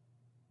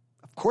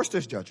 Of course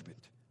there's judgment.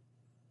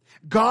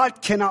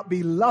 God cannot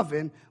be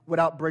loving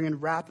without bringing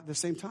wrath at the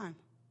same time.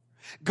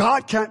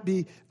 God can't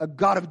be a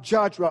God of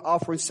judge without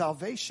offering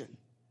salvation.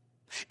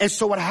 And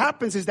so what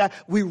happens is that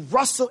we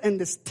wrestle in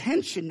this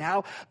tension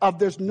now of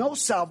there's no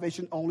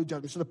salvation, only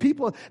judgment. So the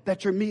people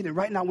that you're meeting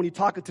right now, when you're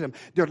talking to them,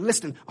 they're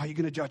listening. Are you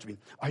going to judge me?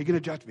 Are you going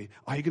to judge me?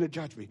 Are you going to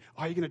judge me?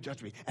 Are you going to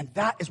judge me? And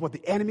that is what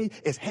the enemy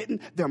is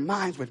hitting their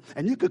minds with.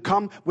 And you could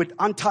come with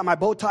untie my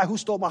bow tie, who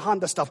stole my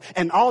Honda stuff.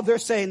 And all they're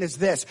saying is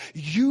this: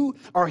 you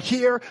are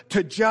here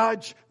to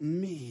judge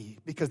me,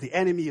 because the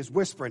enemy is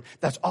whispering.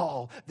 That's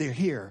all they're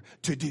here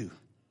to do.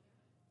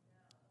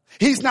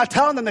 He's not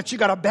telling them that you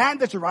got a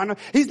bandage around them.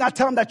 He's not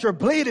telling them that you're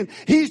bleeding.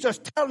 He's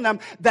just telling them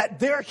that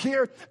they're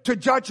here to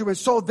judge you. And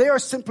so they're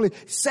simply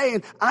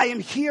saying, I am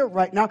here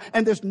right now,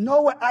 and there's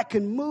no way I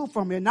can move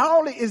from here. Not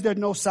only is there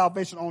no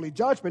salvation, only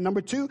judgment.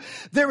 Number two,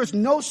 there is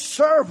no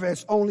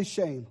service, only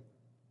shame.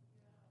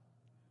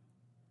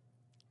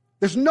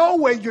 There's no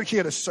way you're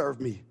here to serve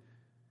me.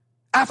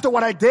 After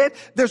what I did,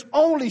 there's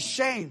only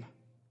shame.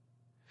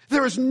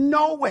 There is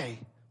no way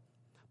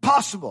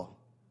possible.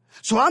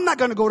 So I'm not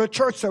going to go to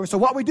church service. So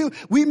what we do,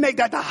 we make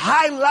that the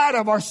highlight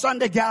of our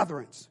Sunday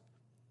gatherings.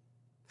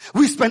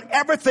 We spend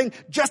everything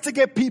just to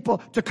get people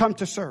to come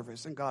to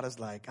service. And God is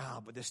like,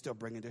 but they're still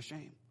bringing their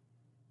shame.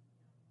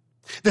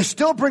 They're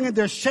still bringing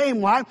their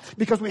shame. Why?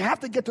 Because we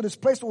have to get to this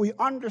place where we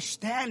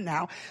understand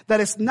now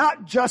that it's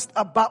not just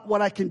about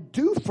what I can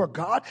do for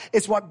God.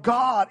 It's what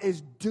God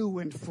is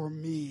doing for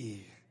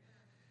me.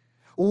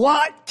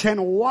 What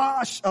can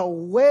wash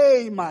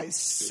away my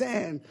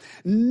sin?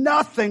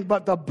 Nothing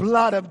but the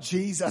blood of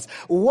Jesus.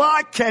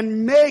 What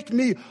can make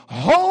me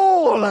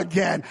whole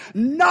again?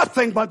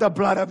 Nothing but the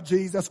blood of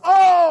Jesus.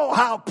 Oh,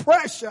 how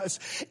precious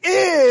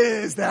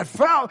is that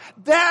fountain.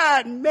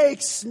 That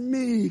makes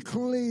me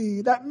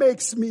clean. That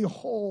makes me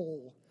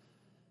whole.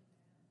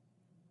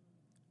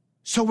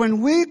 So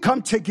when we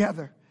come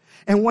together,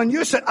 and when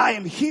you said, I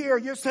am here,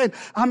 you said,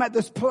 I'm at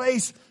this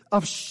place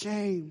of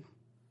shame,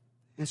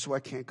 and so I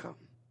can't come.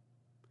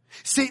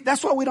 See,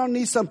 that's why we don't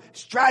need some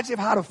strategy of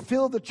how to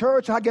fill the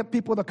church, how to get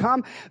people to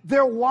come.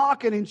 They're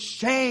walking in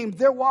shame.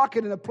 They're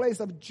walking in a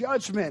place of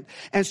judgment.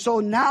 And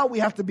so now we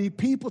have to be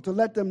people to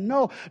let them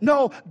know,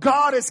 no,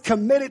 God is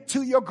committed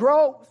to your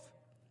growth.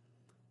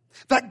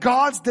 That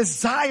God's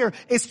desire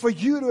is for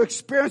you to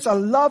experience a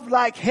love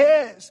like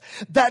His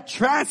that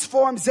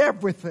transforms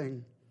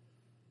everything.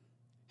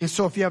 And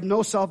so if you have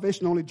no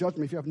salvation, only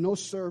judgment. If you have no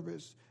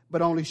service,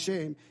 but only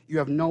shame, you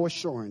have no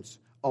assurance,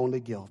 only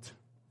guilt.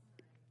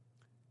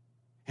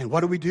 And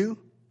what do?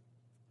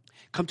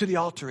 Come to the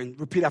altar and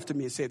repeat after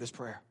me and say this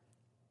prayer.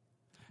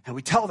 And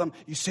we tell them,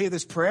 you say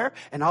this prayer,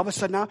 and all of a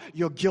sudden now,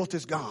 your guilt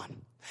is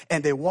gone.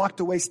 And they walked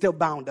away still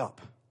bound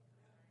up.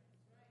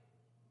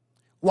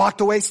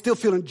 Walked away still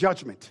feeling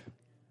judgment.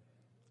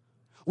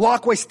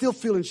 Walk away still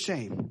feeling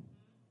shame.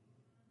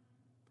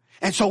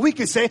 And so we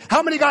can say,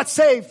 how many got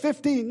saved?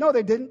 15. No,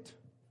 they didn't.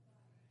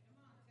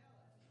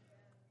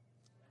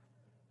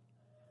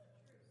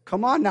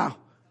 Come on now.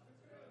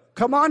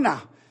 Come on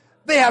now.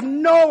 They have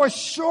no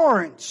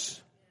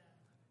assurance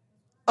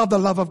of the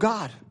love of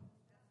God.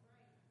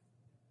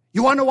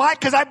 You want to know why?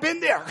 Because I've been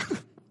there.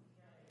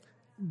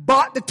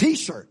 Bought the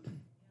t-shirt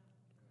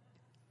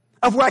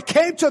of where I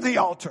came to the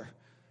altar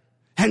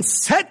and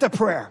said the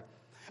prayer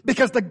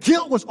because the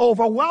guilt was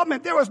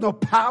overwhelming. There was no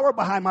power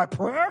behind my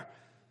prayer.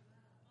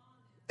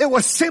 It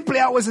was simply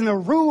I was in a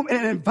room, in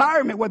an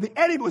environment where the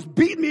enemy was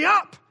beating me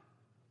up.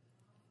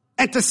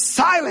 And to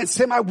silence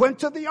him, I went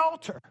to the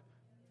altar.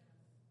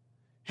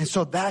 And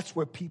so that's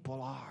where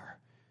people are.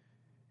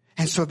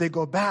 And so they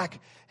go back.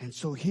 And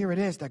so here it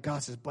is that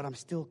God says, but I'm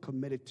still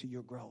committed to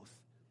your growth.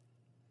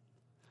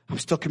 I'm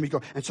still committed to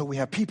growth. And so we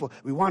have people,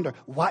 we wonder,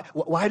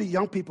 why do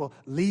young people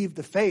leave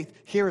the faith?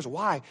 Here's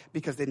why.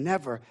 Because they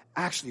never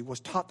actually was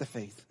taught the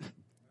faith.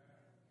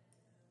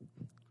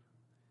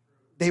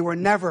 They were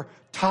never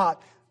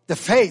taught the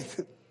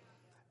faith.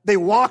 They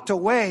walked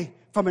away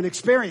from an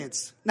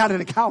experience, not an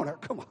encounter.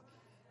 Come on.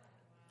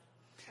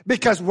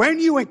 Because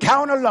when you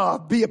encounter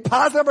love, be it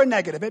positive or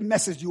negative, it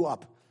messes you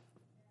up.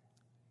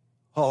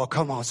 Oh,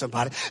 come on,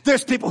 somebody.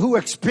 There's people who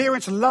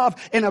experience love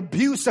in an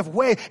abusive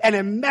way and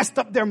it messed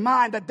up their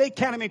mind that they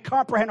can't even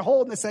comprehend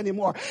wholeness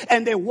anymore.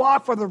 And they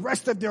walk for the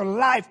rest of their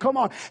life, come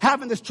on,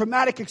 having this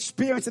traumatic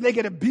experience and they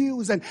get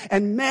abused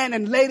and men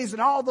and ladies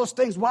and all those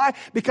things. Why?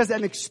 Because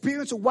an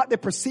experience of what they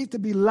perceive to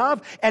be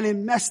love and it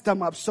messed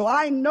them up. So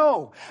I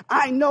know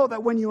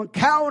that when you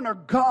encounter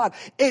God,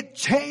 it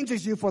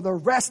changes you for the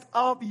rest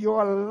of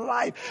your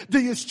life. Do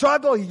you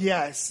struggle?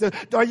 Yes.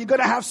 Are you going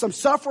to have some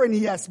suffering?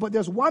 Yes. But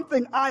there's one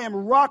thing I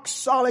am rock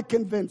solid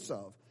convinced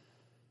of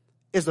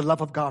is the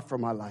love of God for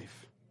my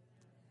life.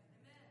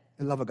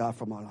 The love of God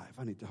for my life.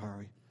 I need to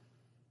hurry.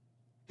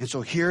 And so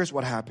here's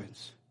what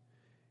happens.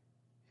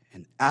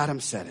 And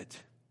Adam said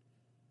it.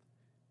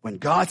 When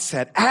God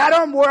said,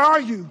 Adam, where are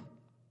you?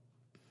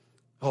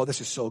 Oh, this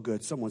is so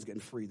good. Someone's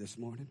getting free this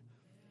morning.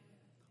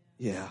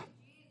 Yeah.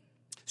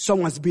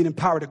 Someone's being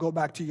empowered to go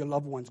back to your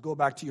loved ones, go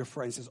back to your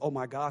friends. Says, oh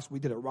my gosh, we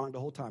did it wrong the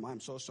whole time. I'm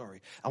so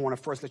sorry. I want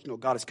to first let you know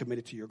God is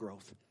committed to your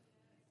growth.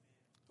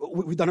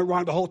 We've done it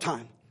wrong the whole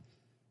time.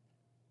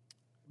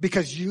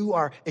 because you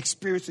are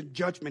experiencing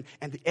judgment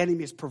and the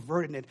enemy is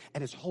perverting it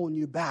and is holding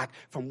you back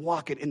from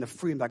walking in the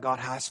freedom that God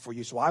has for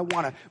you. So I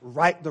want to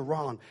right the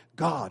wrong.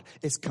 God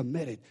is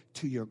committed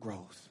to your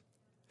growth.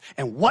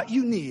 And what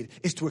you need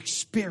is to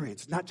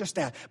experience, not just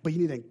that, but you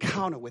need to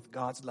encounter with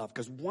God's love.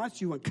 Because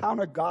once you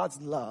encounter God's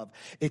love,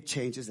 it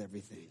changes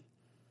everything.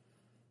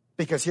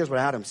 Because here's what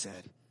Adam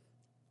said.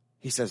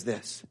 He says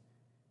this,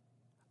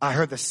 I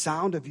heard the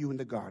sound of you in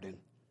the garden,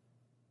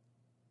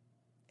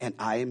 and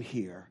I am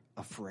here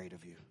afraid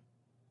of you,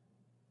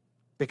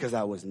 because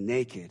I was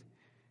naked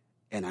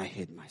and I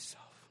hid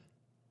myself.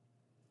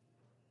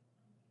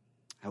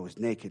 I was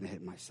naked and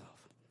hid myself.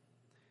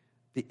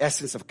 The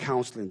essence of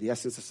counseling, the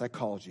essence of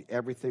psychology,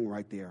 everything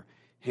right there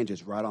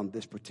hinges right on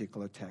this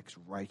particular text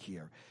right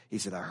here. He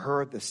said, I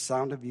heard the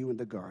sound of you in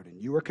the garden.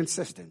 You were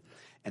consistent,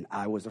 and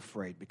I was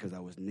afraid because I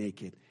was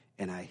naked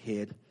and I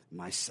hid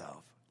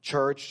myself.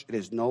 Church, it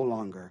is no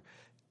longer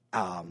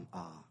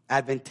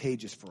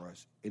advantageous for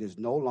us. It is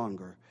no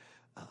longer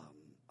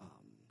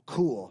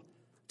cool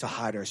to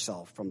hide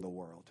ourselves from the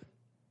world.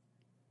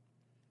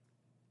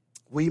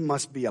 We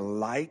must be a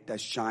light that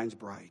shines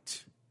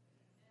bright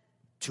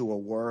to a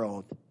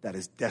world that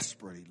is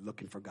desperately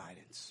looking for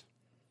guidance.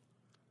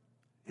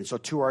 And so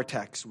to our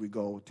text, we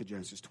go to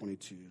Genesis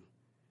 22.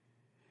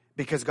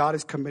 Because God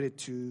is committed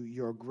to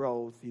your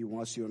growth, he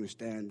wants you to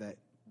understand that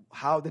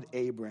how did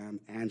Abraham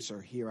answer,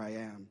 here I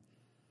am?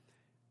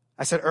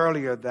 I said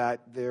earlier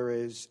that there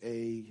is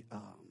a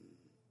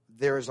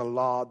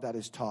law that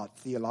is taught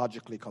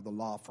theologically called the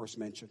law of first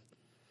mention.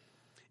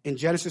 In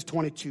Genesis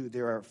 22,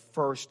 there are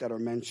firsts that are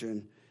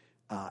mentioned,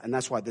 and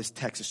that's why this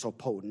text is so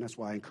potent. That's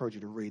why I encourage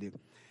you to read it.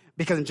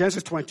 Because in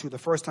Genesis 22, the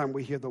first time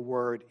we hear the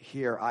word,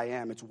 here I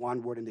am, it's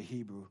one word in the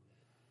Hebrew.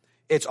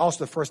 It's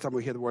also the first time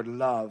we hear the word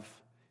love.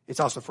 It's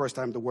also the first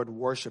time the word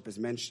worship is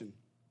mentioned.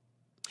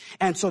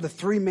 And so the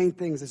three main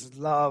things is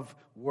love,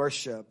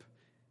 worship,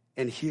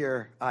 and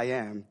here I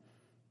am.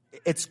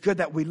 It's good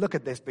that we look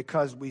at this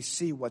because we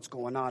see what's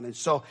going on. And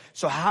so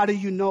how do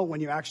you know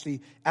when you're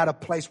actually at a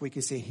place where you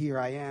can say, here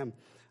I am?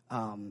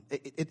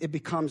 It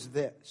becomes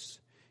this.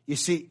 You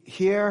see,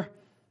 here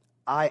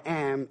I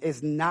am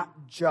is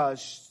not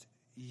just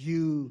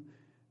you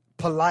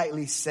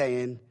politely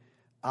saying,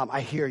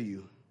 I hear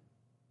you.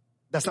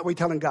 That's not what you're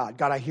telling God.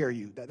 God, I hear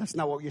you. That's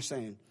not what you're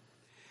saying.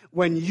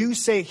 When you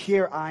say,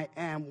 here I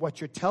am, what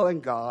you're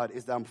telling God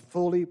is that I'm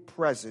fully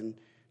present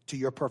to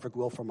your perfect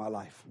will for my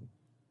life.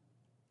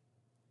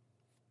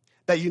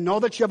 That you know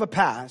that you have a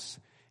past,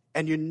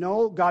 and you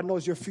know God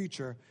knows your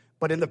future,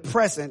 but in the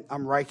present,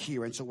 I'm right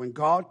here. And so when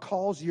God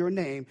calls your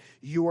name,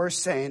 you are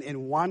saying,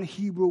 in one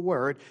Hebrew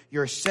word,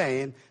 you're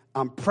saying,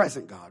 I'm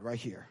present, God, right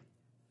here.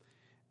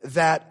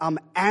 That I'm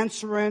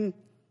answering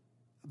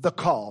the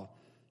call.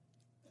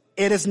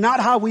 It is not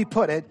how we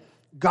put it.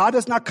 God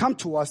does not come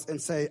to us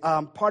and say,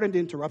 pardon the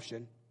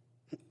interruption.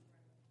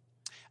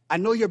 I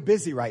know you're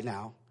busy right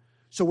now.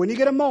 So when you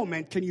get a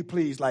moment, can you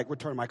please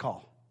return my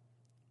call?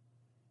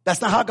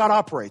 That's not how God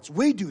operates.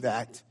 We do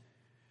that.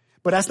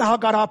 But that's not how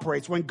God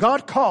operates. When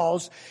God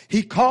calls,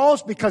 he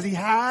calls because he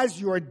has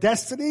your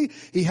destiny.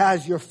 He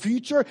has your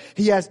future.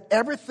 He has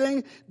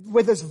everything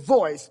with his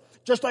voice.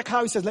 Just like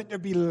how he says, let there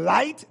be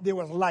light, there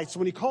was light. So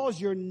when he calls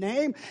your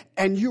name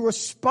and you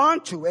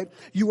respond to it,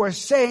 you are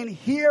saying,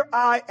 here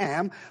I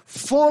am,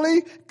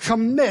 fully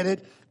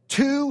committed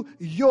to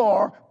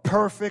your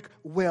perfect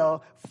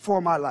will for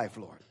my life,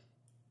 Lord.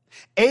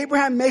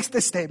 Abraham makes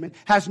this statement,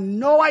 has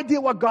no idea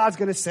what God's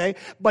going to say,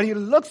 but he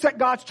looks at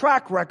God's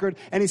track record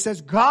and he says,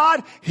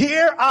 God,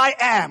 here I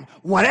am.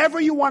 Whatever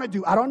you want to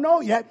do, I don't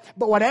know yet,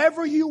 but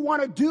whatever you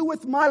want to do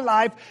with my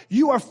life,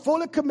 you are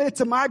fully committed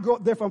to my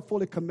growth, therefore I'm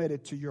fully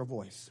committed to your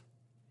voice.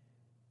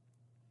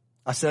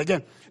 I say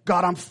again,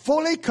 God, I'm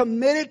fully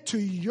committed to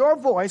your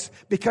voice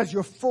because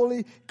you're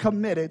fully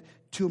committed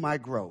to my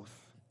growth.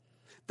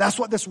 That's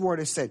what this word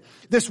is saying.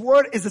 This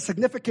word is a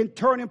significant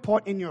turning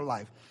point in your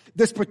life.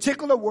 This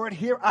particular word,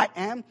 here I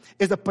am,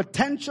 is a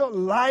potential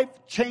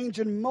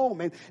life-changing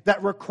moment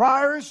that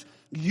requires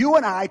you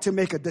and I to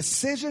make a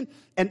decision,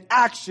 an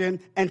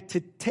action, and to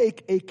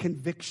take a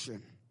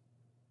conviction.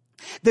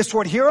 This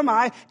word, here am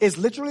I, is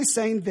literally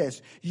saying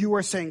this. You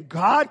are saying,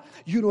 God,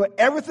 you know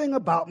everything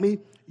about me.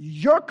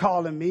 You're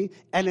calling me.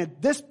 And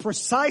at this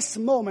precise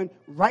moment,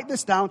 write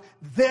this down,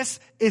 this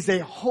is a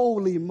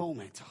holy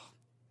moment.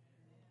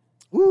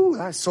 Ooh,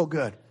 that's so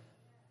good.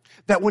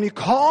 That when he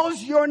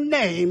calls your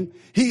name,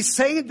 he's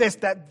saying this,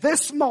 that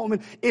this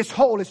moment is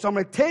holy. So I'm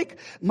going to take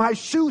my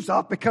shoes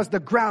off because the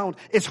ground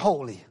is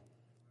holy.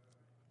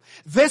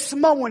 This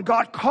moment when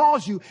God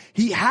calls you,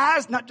 he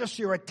has not just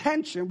your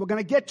attention, we're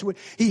going to get to it,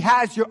 he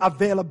has your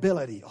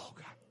availability. Oh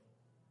God.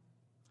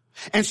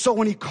 And so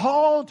when he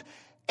called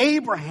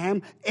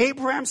Abraham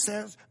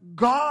says,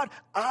 God,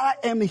 I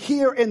am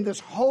here in this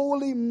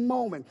holy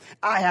moment.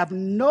 I have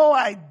no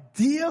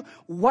idea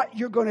what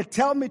you're going to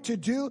tell me to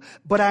do,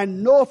 but I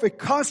know if it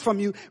comes from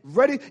you,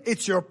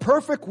 it's your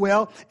perfect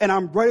will, and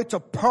I'm ready to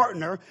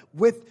partner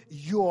with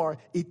your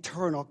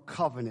eternal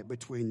covenant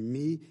between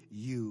me,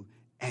 you,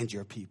 and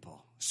your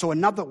people. So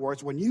in other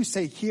words, when you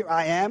say, here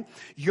I am,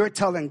 you're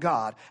telling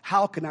God,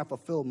 how can I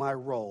fulfill my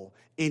role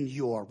in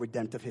your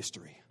redemptive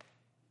history?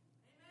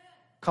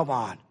 Come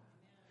on.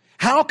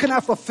 How can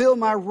I fulfill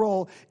my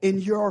role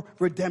in your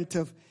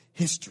redemptive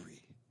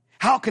history?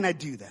 How can I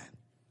do that?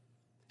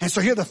 And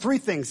so here are the three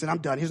things, and I'm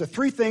done. Here's the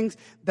three things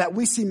that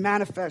we see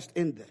manifest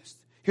in this.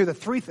 Here are the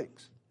three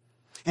things.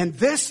 And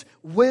this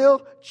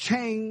will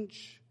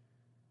change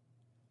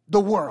the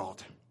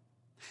world.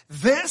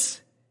 This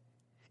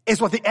is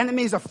what the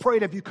enemy is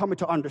afraid of you coming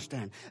to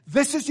understand.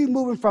 This is you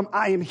moving from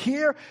I am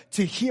here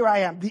to here I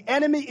am. The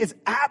enemy is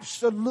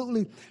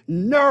absolutely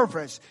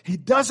nervous. He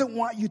doesn't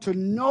want you to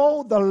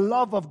know the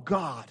love of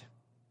God.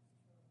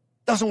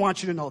 Doesn't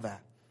want you to know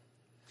that.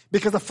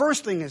 Because the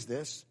first thing is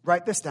this,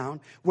 write this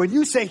down. When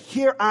you say,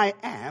 here I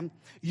am,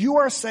 you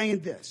are saying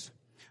this.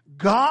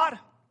 God,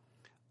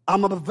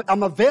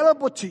 I'm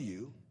available to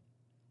you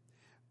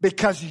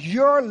because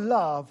your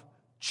love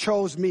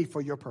chose me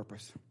for your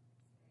purpose.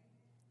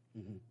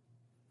 Mm-hmm.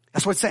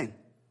 That's what it's saying.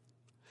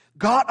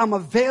 God, I'm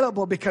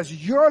available because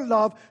your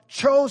love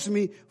chose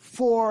me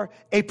for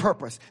a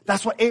purpose.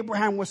 That's what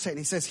Abraham was saying.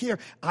 He says, here,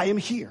 I am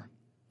here.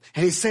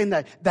 And he's saying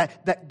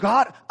that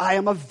God, I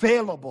am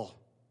available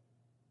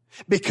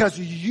because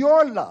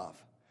your love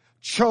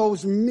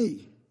chose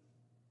me.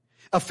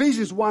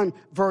 Ephesians 1,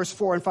 verse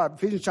 4 and 5.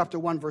 Ephesians chapter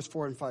 1, verse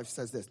 4 and 5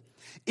 says this.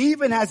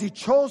 Even as he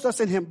chose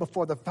us in him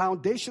before the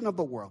foundation of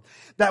the world,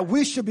 that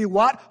we should be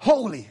what?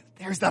 Holy.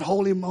 There's that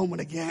holy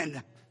moment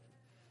again.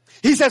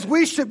 He says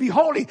we should be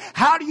holy.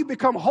 How do you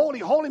become holy?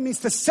 Holy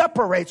means to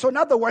separate. So in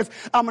other words,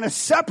 I'm going to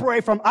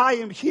separate from I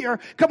am here.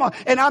 Come on.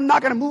 And I'm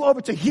not going to move over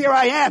to here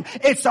I am.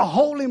 It's a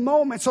holy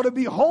moment. So to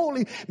be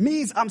holy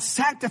means I'm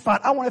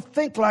sanctified. I want to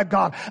think like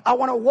God. I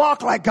want to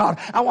walk like God.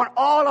 I want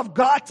all of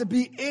God to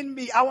be in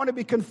me. I want to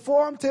be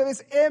conformed to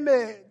his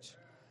image.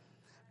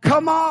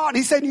 Come on.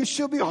 He said you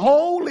should be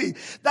holy.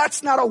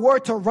 That's not a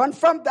word to run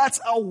from. That's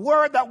a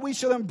word that we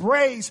should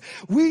embrace.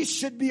 We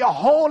should be a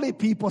holy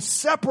people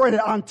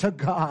separated unto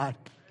God.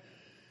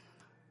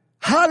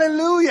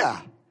 Hallelujah.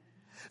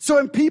 So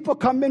when people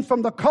come in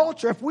from the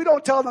culture, if we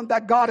don't tell them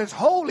that God is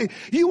holy,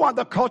 you want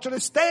the culture to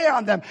stay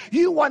on them.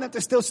 You want them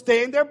to still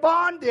stay in their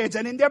bondage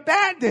and in their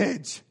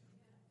bandage.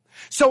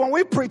 So when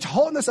we preach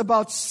holiness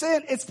about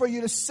sin, it's for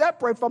you to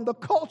separate from the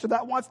culture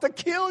that wants to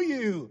kill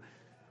you.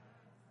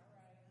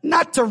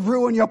 Not to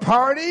ruin your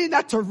party,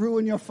 not to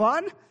ruin your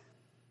fun.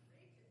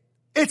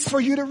 It's for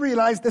you to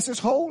realize this is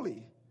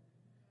holy.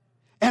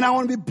 And I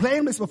want to be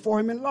blameless before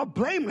him in love.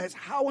 Blameless?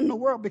 How in the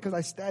world? Because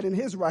I stand in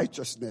his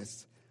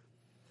righteousness.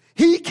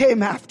 He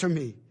came after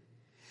me.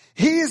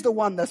 He is the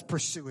one that's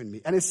pursuing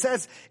me. And it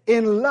says,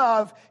 in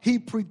love, he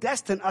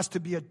predestined us to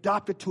be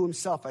adopted to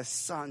himself as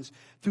sons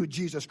through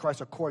Jesus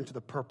Christ according to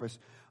the purpose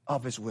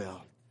of his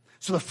will.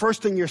 So the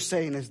first thing you're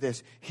saying is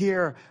this.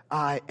 Here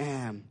I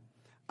am.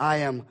 I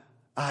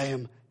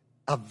am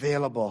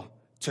available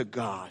to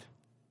God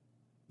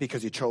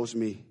because he chose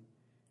me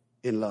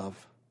in love.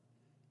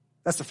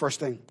 That's the first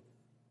thing.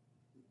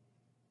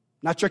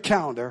 Not your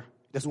calendar.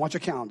 He doesn't want your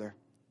calendar.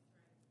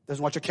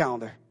 Doesn't want your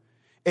calendar.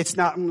 It's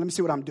not, let me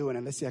see what I'm doing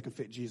and let's see if I can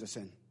fit Jesus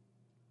in.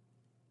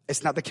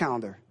 It's not the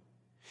calendar.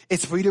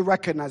 It's for you to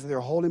recognize that there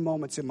are holy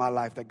moments in my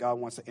life that God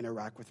wants to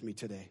interact with me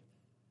today.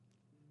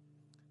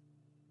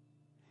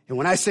 And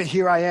when I say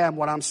here I am,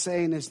 what I'm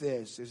saying is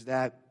this, is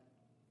that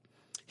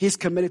he's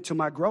committed to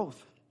my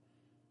growth.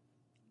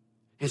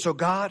 And so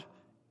God,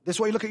 this is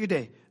why you look at your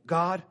day.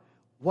 God,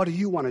 what do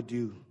you want to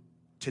do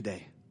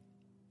today?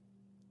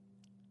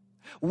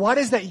 What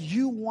is that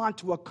you want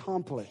to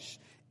accomplish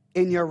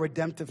in your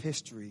redemptive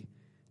history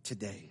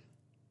today?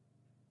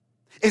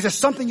 Is there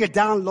something you're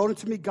downloading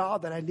to me,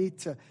 God, that I need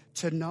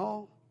to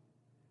know?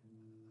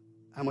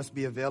 I must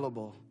be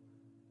available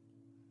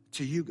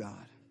to you,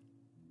 God.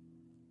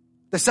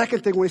 The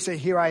second thing when we say,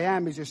 here I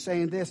am, is you're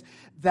saying this,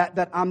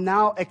 that I'm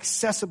now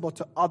accessible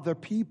to other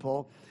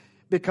people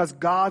because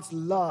God's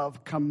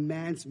love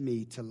commands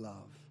me to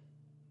love.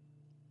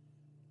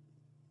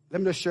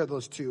 Let me just share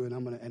those two, and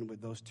I'm going to end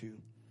with those two.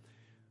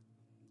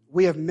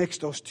 We have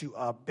mixed those two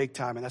up big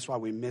time, and that's why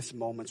we miss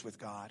moments with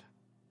God.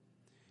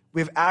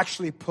 We've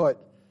actually put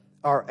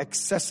our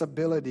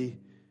accessibility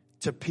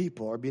to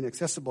people, or being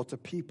accessible to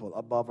people,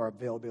 above our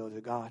availability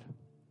to God.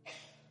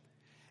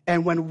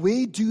 And when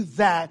we do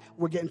that,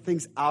 we're getting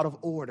things out of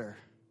order.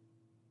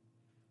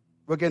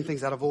 We're getting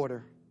things out of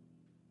order.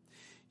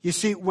 You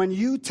see, when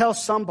you tell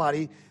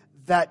somebody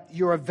that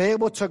you're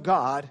available to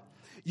God,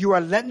 you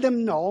are letting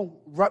them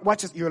know,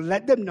 watch this, you're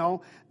letting them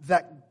know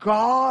that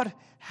God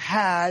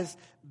has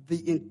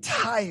the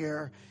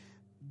entire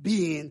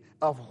being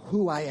of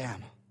who I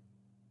am.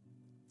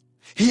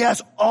 He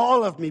has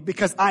all of me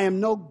because I am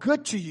no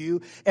good to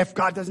you if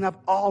God doesn't have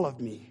all of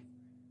me.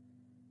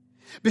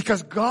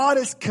 Because God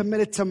is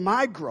committed to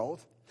my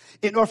growth.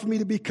 In order for me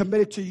to be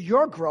committed to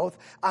your growth,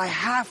 I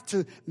have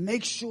to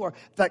make sure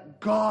that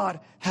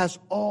God has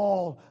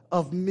all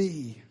of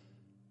me.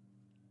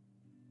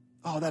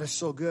 Oh, that is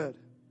so good.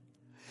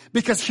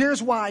 Because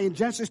here's why in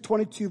Genesis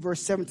 22,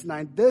 verse 7 to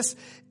 9, this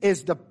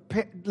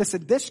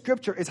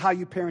scripture is how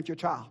you parent your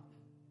child.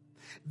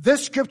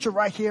 This scripture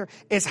right here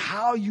is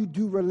how you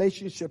do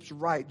relationships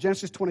right.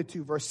 Genesis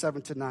 22, verse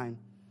 7 to 9.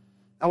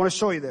 I want to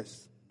show you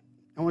this.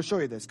 I want to show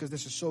you this because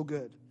this is so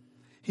good.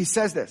 He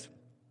says this.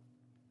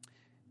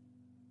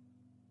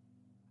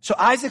 So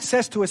Isaac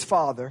says to his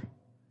father,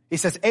 he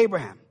says,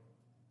 Abraham,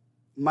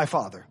 my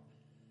father.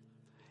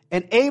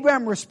 And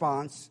Abraham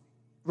responds,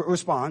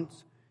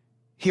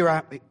 here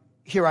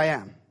I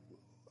am.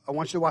 I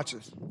want you to watch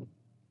this.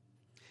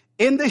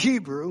 In the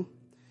Hebrew,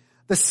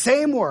 the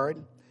same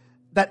word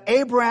that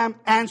Abraham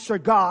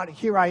answered God,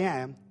 here I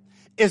am,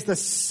 is the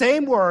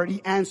same word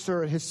he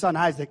answered his son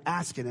Isaac,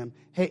 asking him,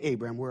 hey,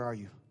 Abraham, where are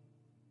you?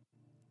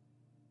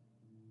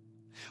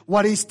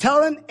 What he's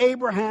telling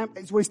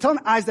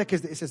Isaac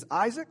is this. He says,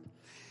 Isaac,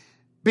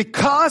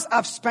 because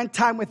I've spent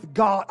time with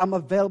God, I'm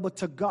available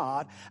to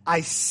God.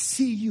 I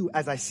see you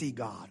as I see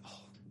God. Oh.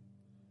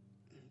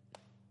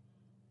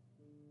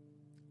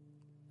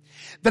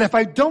 That if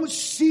I don't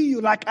see you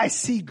like I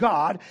see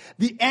God,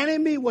 the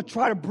enemy will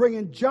try to bring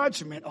in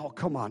judgment. Oh,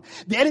 come on.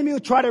 The enemy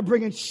will try to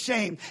bring in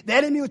shame. The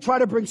enemy will try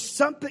to bring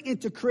something in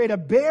to create a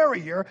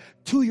barrier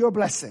to your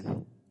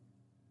blessing.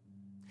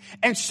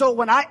 And so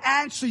when I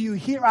answer you,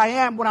 here I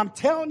am, what I'm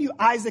telling you,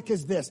 Isaac,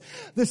 is this.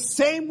 The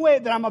same way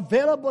that I'm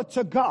available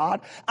to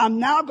God, I'm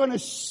now going to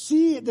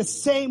see it the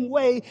same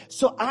way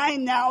so I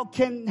now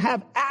can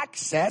have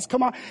access.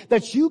 Come on.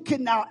 That you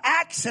can now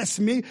access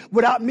me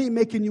without me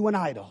making you an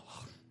idol.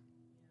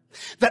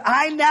 That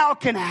I now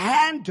can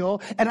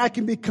handle and I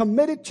can be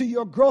committed to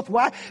your growth.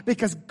 Why?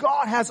 Because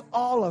God has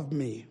all of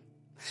me.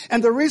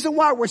 And the reason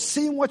why we're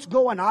seeing what's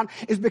going on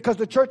is because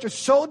the church is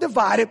so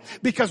divided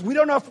because we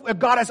don't know if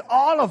God has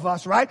all of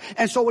us, right?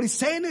 And so what he's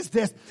saying is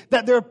this,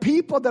 that there are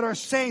people that are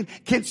saying,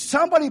 can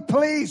somebody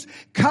please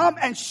come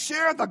and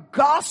share the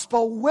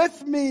gospel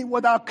with me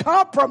without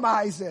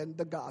compromising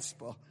the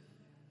gospel?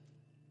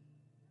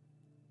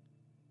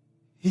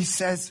 He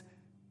says,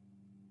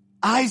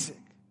 Isaac,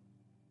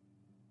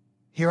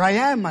 here I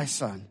am, my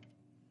son.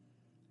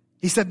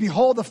 He said,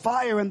 behold the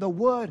fire and the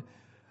wood,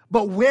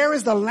 but where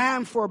is the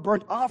lamb for a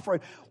burnt offering?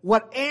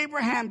 What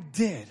Abraham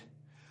did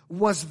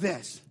was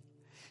this.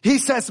 He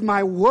says,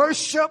 my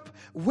worship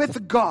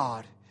with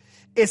God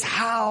is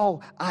how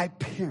I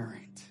parent.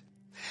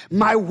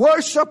 My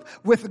worship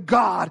with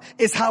God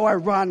is how I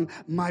run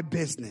my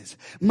business.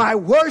 My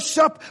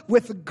worship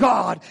with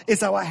God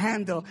is how I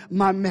handle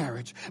my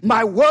marriage.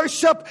 My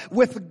worship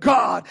with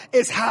God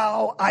is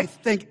how I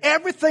think.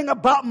 Everything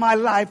about my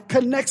life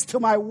connects to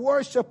my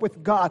worship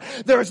with God.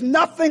 There is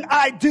nothing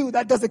I do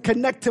that doesn't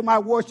connect to my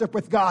worship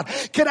with God.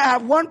 Can I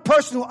have one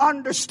person who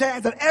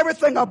understands that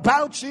everything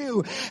about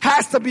you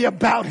has to be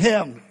about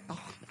Him?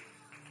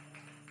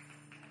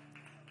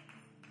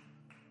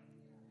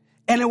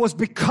 And it was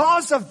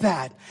because of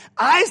that,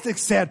 Isaac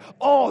said,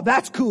 oh,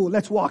 that's cool.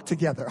 Let's walk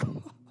together.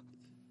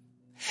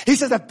 He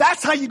says, if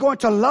that's how you're going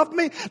to love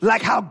me,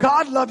 like how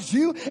God loves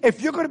you,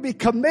 if you're going to be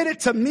committed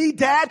to me,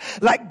 Dad,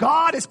 like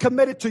God is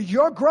committed to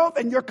your growth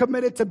and you're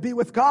committed to be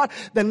with God,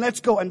 then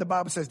let's go. And the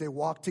Bible says they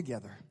walked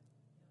together.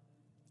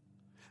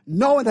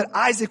 Knowing that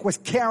Isaac was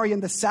carrying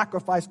the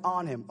sacrifice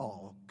on him.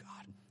 Oh,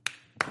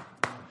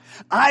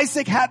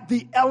 Isaac had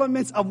the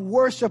elements of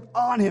worship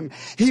on him.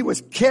 He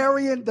was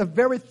carrying the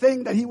very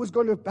thing that he was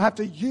going to have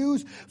to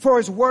use for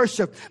his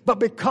worship. But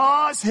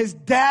because his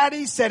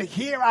daddy said,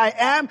 here I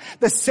am,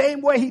 the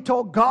same way he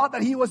told God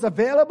that he was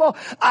available,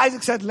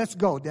 Isaac said, let's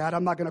go, Dad.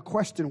 I'm not going to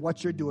question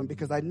what you're doing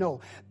because I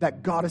know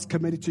that God is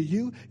committed to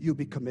you. You'll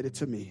be committed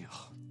to me.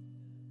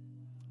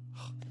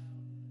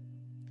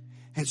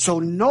 And so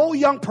no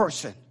young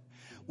person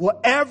will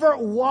ever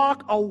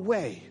walk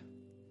away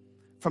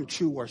from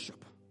true worship.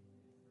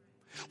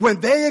 When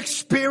they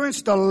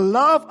experience the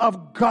love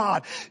of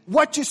God,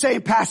 what you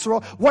saying, Pastor?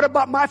 What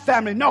about my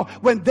family? No,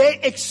 when they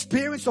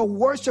experience the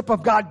worship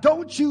of God,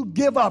 don't you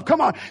give up.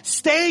 Come on,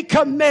 stay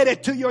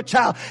committed to your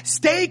child.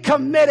 Stay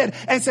committed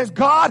and says,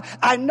 God,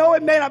 I know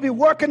it may not be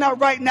working out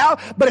right now,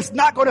 but it's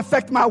not going to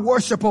affect my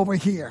worship over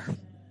here.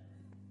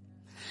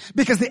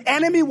 Because the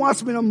enemy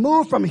wants me to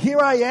move from here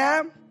I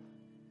am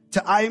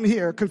to I am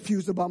here,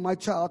 confused about my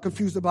child,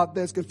 confused about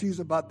this,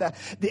 confused about that.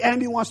 The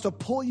enemy wants to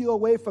pull you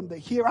away from the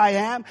here I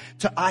am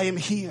to I am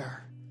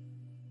here.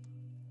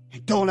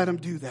 And don't let him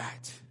do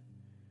that.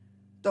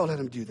 Don't let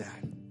him do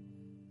that.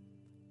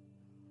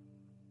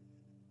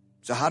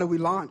 So how do we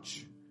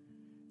launch?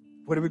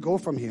 Where do we go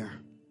from here?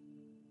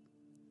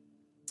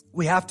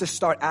 We have to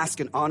start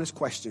asking honest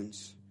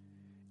questions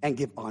and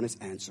give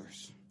honest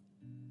answers.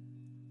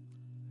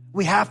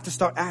 We have to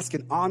start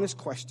asking honest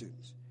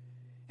questions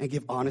and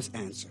give honest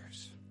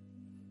answers.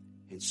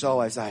 And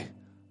so as I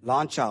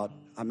launch out,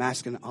 I'm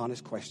asking an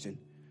honest question.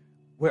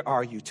 Where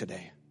are you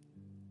today?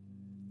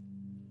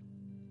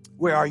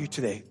 Where are you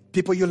today?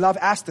 People you love,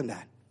 ask them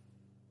that.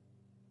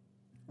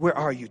 Where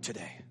are you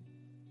today?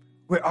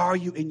 Where are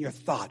you in your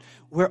thought?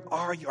 Where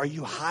are you? Are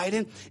you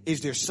hiding?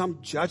 Is there some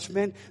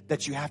judgment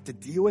that you have to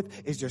deal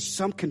with? Is there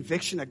some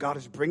conviction that God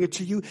is bringing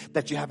to you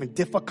that you're having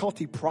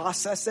difficulty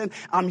processing?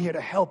 I'm here to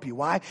help you.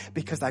 Why?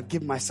 Because I've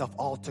given myself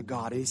all to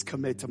God, and He's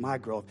committed to my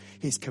growth.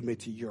 He's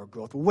committed to your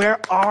growth. Where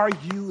are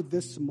you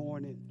this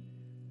morning?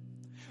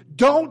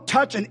 Don't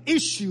touch an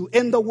issue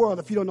in the world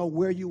if you don't know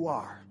where you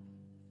are.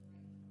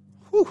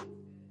 Whew.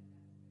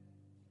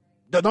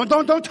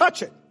 Don't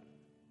touch it.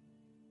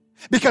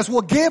 Because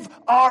we'll give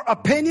our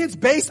opinions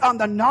based on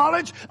the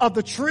knowledge of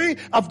the tree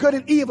of good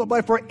and evil.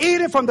 But if we're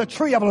eating from the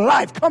tree of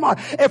life, come on.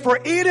 If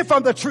we're eating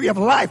from the tree of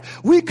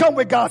life, we come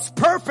with God's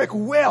perfect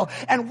will.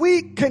 And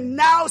we can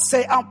now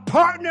say, I'm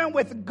partnering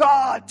with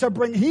God to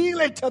bring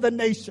healing to the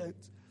nations.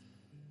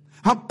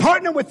 I'm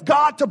partnering with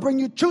God to bring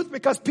you truth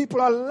because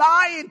people are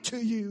lying to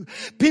you.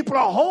 People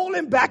are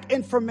holding back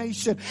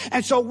information.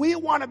 And so we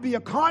want to be a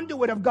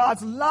conduit of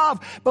God's love,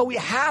 but we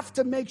have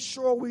to make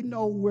sure we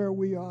know where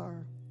we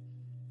are.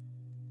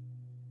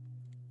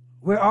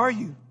 Where are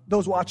you,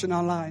 those watching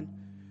online?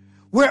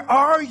 Where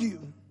are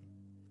you?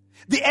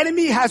 The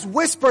enemy has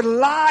whispered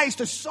lies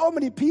to so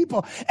many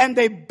people, and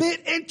they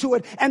bit into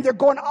it, and they're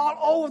going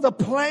all over the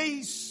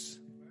place.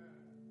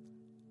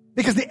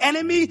 Because the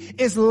enemy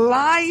is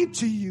lying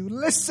to you.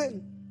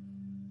 Listen.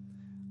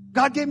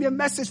 God gave me a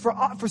message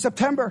for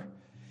September.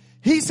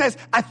 He says,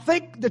 I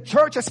think the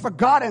church has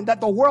forgotten that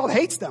the world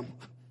hates them.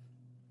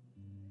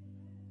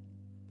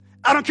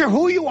 I don't care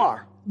who you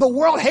are. The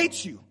world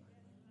hates you.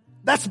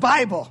 That's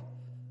Bible.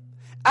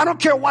 I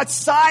don't care what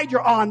side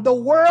you're on. The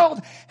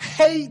world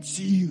hates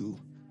you.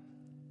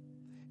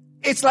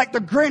 It's like the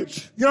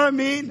Grinch. You know what I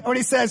mean? When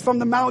he says from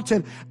the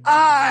mountain,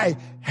 I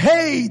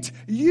hate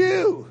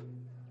you.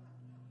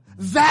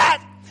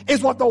 That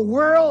is what the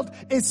world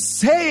is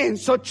saying.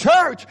 So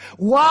church,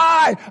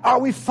 why are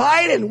we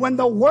fighting when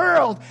the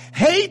world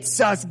hates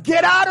us?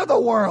 Get out of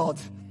the world.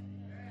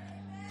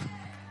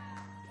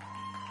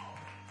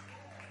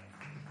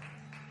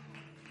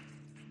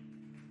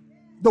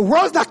 The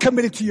world's not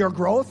committed to your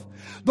growth.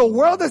 The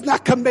world is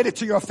not committed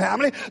to your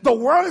family. The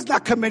world is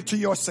not committed to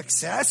your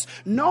success.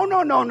 No.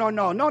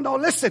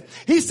 Listen,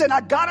 he said,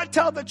 I gotta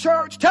tell the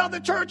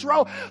church,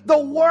 Ro, the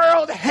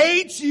world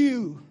hates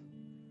you.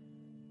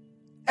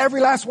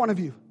 Every last one of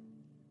you.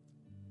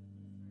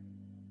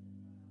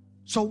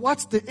 So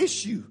what's the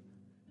issue?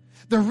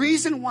 The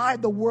reason why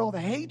the world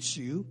hates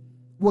you,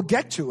 we'll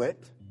get to it.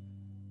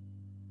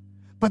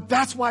 But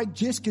that's why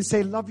Jesus can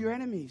say, love your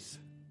enemies.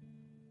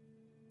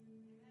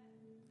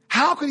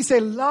 How could he say,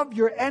 love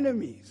your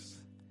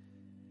enemies?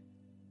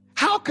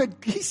 How could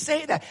he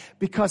say that?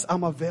 Because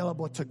I'm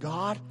available to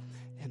God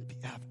and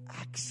have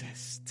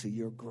access to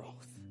your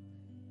growth.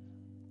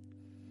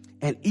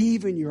 And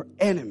even your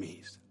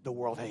enemies, the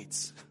world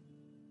hates.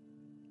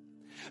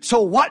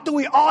 So what do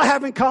we all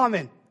have in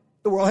common?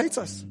 The world hates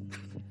us.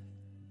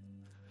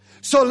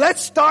 So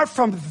let's start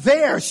from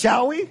there,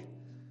 shall we?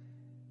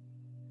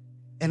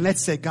 And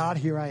let's say, God,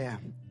 here I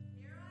am.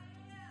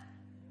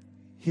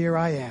 Here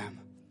I am.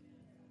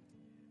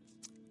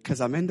 Because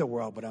I'm in the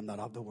world, but I'm not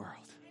of the world.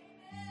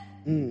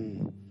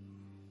 And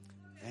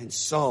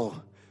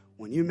so,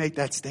 when you make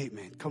that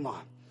statement, come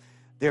on.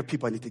 There are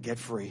people that need to get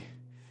free.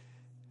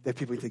 There are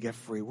people that need to get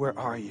free. Where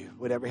are you?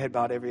 With every head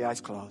bowed, every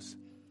eyes closed.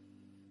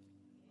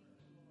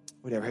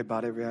 With every head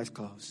bowed, every eyes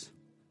closed.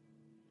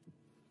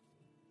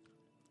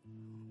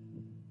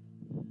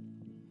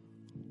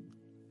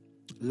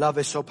 Love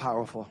is so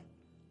powerful.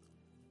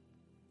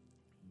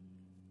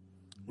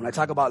 When I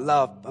talk about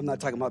love, I'm not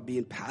talking about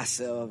being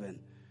passive and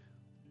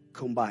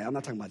kumbaya. I'm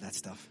not talking about that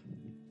stuff.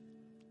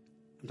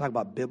 I'm talking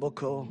about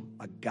biblical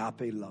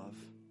agape love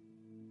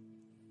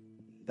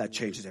that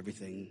changes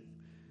everything.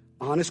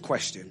 Honest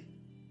question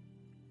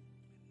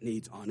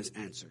needs honest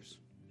answers.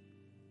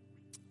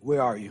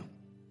 Where are you?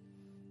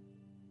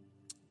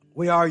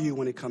 Where are you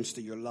when it comes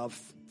to your love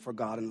for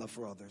God and love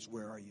for others?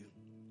 Where are you?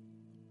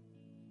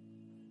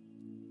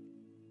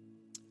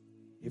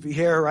 If you're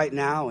here right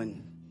now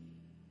and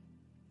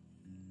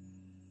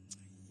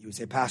you would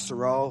say, Pastor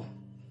Rowe,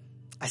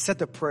 I said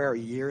the prayer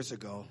years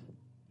ago.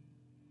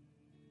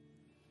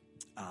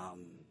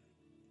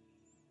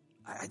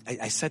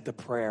 I said the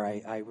prayer.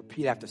 I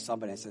repeat after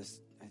somebody.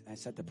 I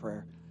said the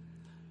prayer.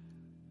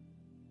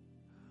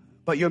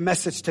 But your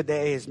message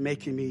today is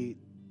making me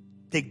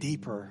dig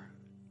deeper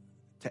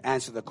to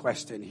answer the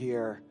question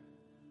here.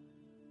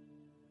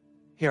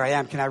 Here I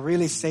am. Can I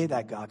really say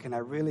that, God? Can I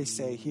really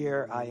say,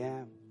 here I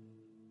am?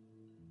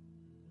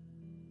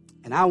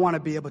 And I want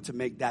to be able to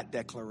make that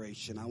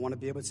declaration. I want to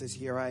be able to say,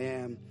 here I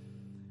am.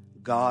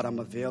 God, I'm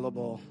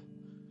available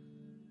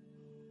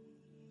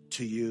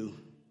to you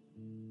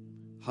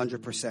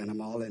 100%.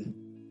 I'm all in.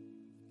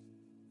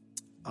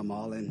 I'm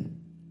all in.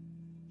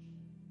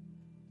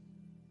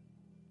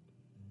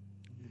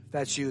 If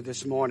that's you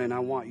this morning, I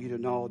want you to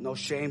know no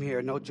shame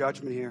here, no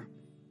judgment here,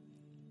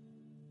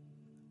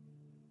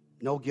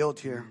 no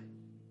guilt here.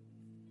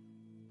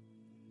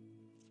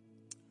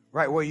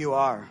 Right where you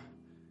are,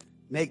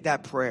 make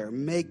that prayer.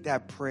 Make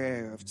that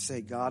prayer of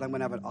say, God, I'm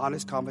going to have an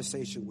honest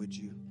conversation with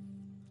you.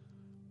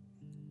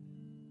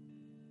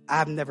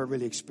 I've never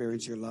really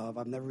experienced your love.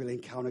 I've never really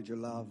encountered your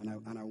love, and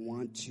I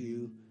want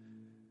to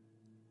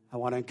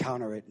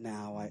encounter it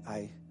now.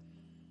 I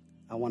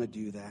want to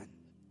do that.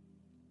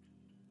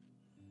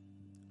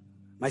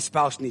 My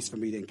spouse needs for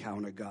me to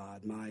encounter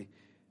God. My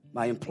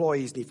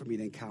employees need for me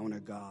to encounter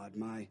God.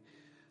 My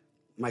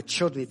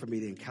children need for me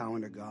to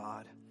encounter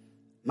God.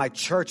 My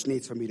church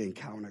needs for me to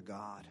encounter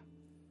God.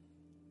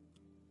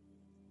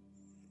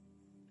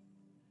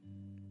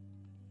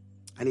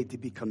 I need to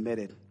be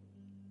committed.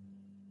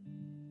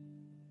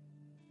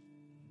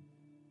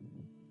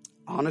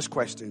 Honest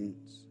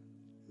questions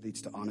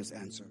leads to honest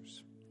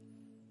answers.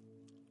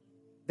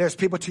 There's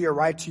people to your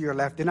right, to your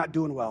left. They're not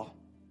doing well,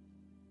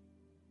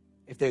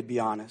 if they'd be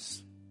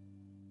honest.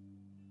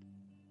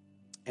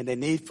 And they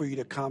need for you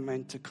to come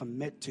and to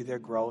commit to their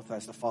growth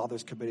as the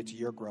Father's committed to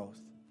your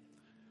growth.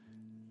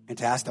 And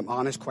to ask them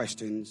honest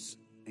questions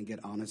and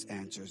get honest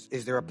answers.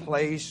 Is there a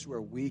place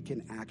where we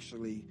can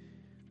actually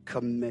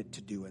commit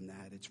to doing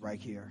that? It's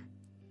right here.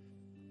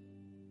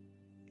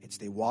 It's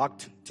they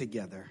walked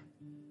together.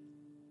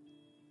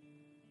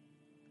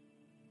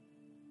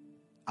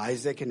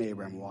 Isaac and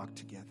Abraham walked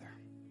together.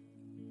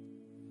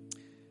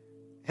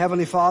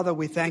 Heavenly Father,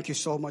 we thank you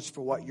so much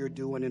for what you're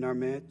doing in our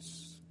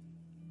midst.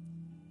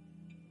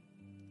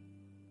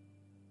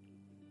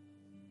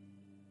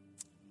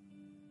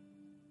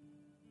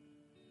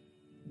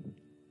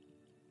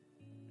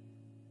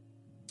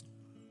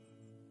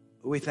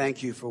 We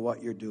thank you for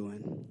what you're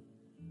doing.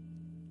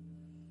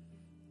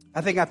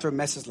 I think after a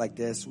message like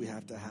this, we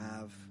have to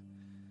have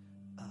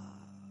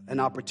an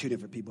opportunity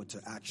for people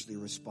to actually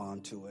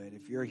respond to it.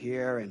 If you're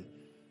here and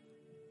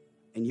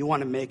you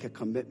want to make a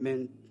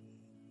commitment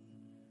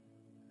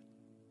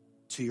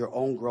to your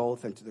own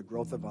growth and to the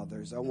growth of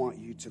others, I want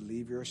you to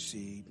leave your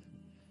seat,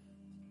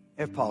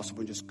 if possible,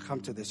 and just come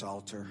to this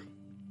altar.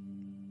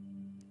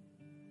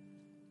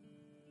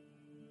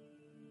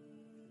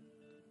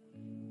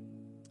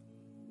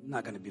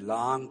 Not going to be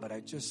long, but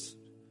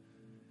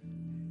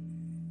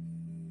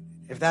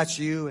if that's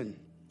you and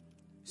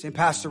saying,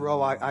 Pastor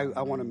Rowe,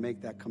 I want to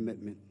make that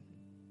commitment.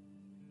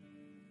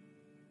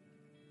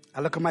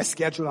 I look at my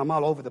schedule, I'm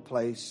all over the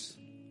place.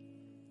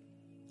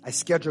 I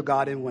schedule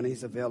God in when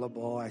he's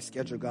available. I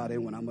schedule God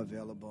in when I'm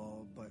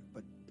available. But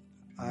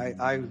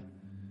I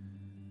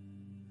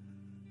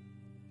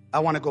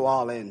want to go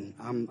all in.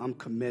 I'm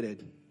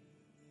committed.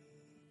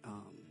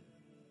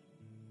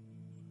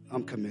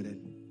 I'm committed.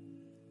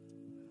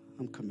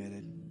 I'm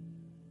committed.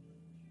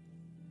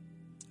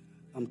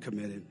 I'm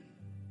committed.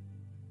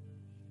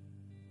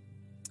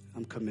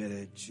 I'm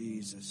committed.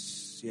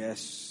 Jesus.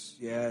 Yes,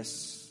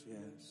 yes, yes.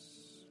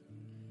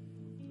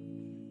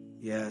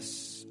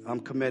 Yes,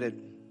 I'm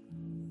committed.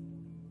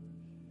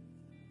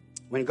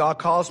 When God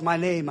calls my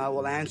name, I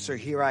will answer,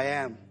 here I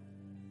am.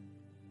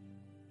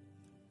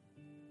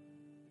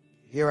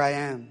 Here I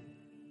am.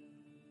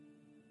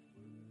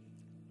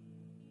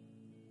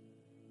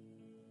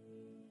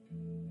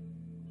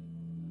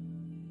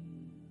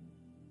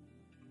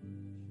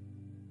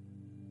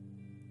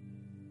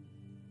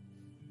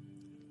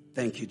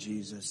 Thank you,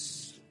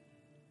 Jesus.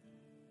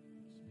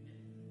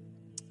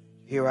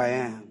 Here I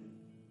am.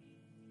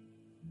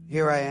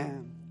 Here I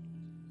am.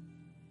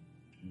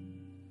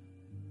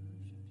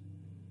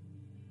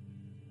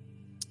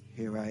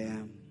 Here I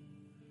am.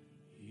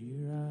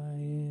 Here I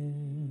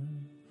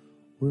am,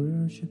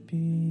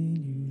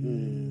 worshiping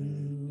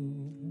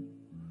you.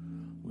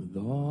 With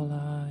all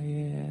I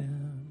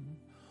am,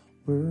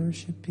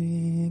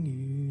 worshiping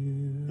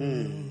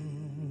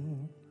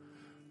you.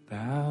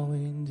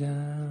 Bowing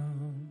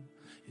down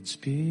in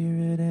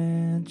spirit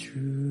and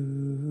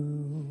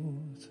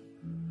truth.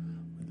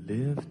 With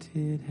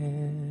lifted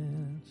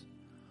hands,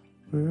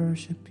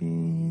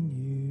 worshiping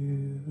you.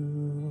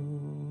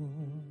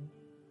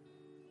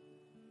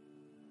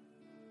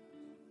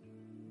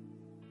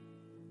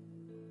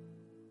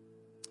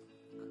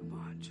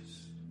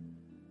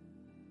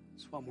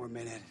 One more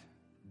minute.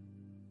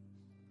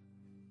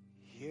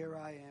 Here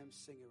I am,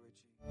 singing,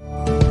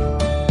 Richie.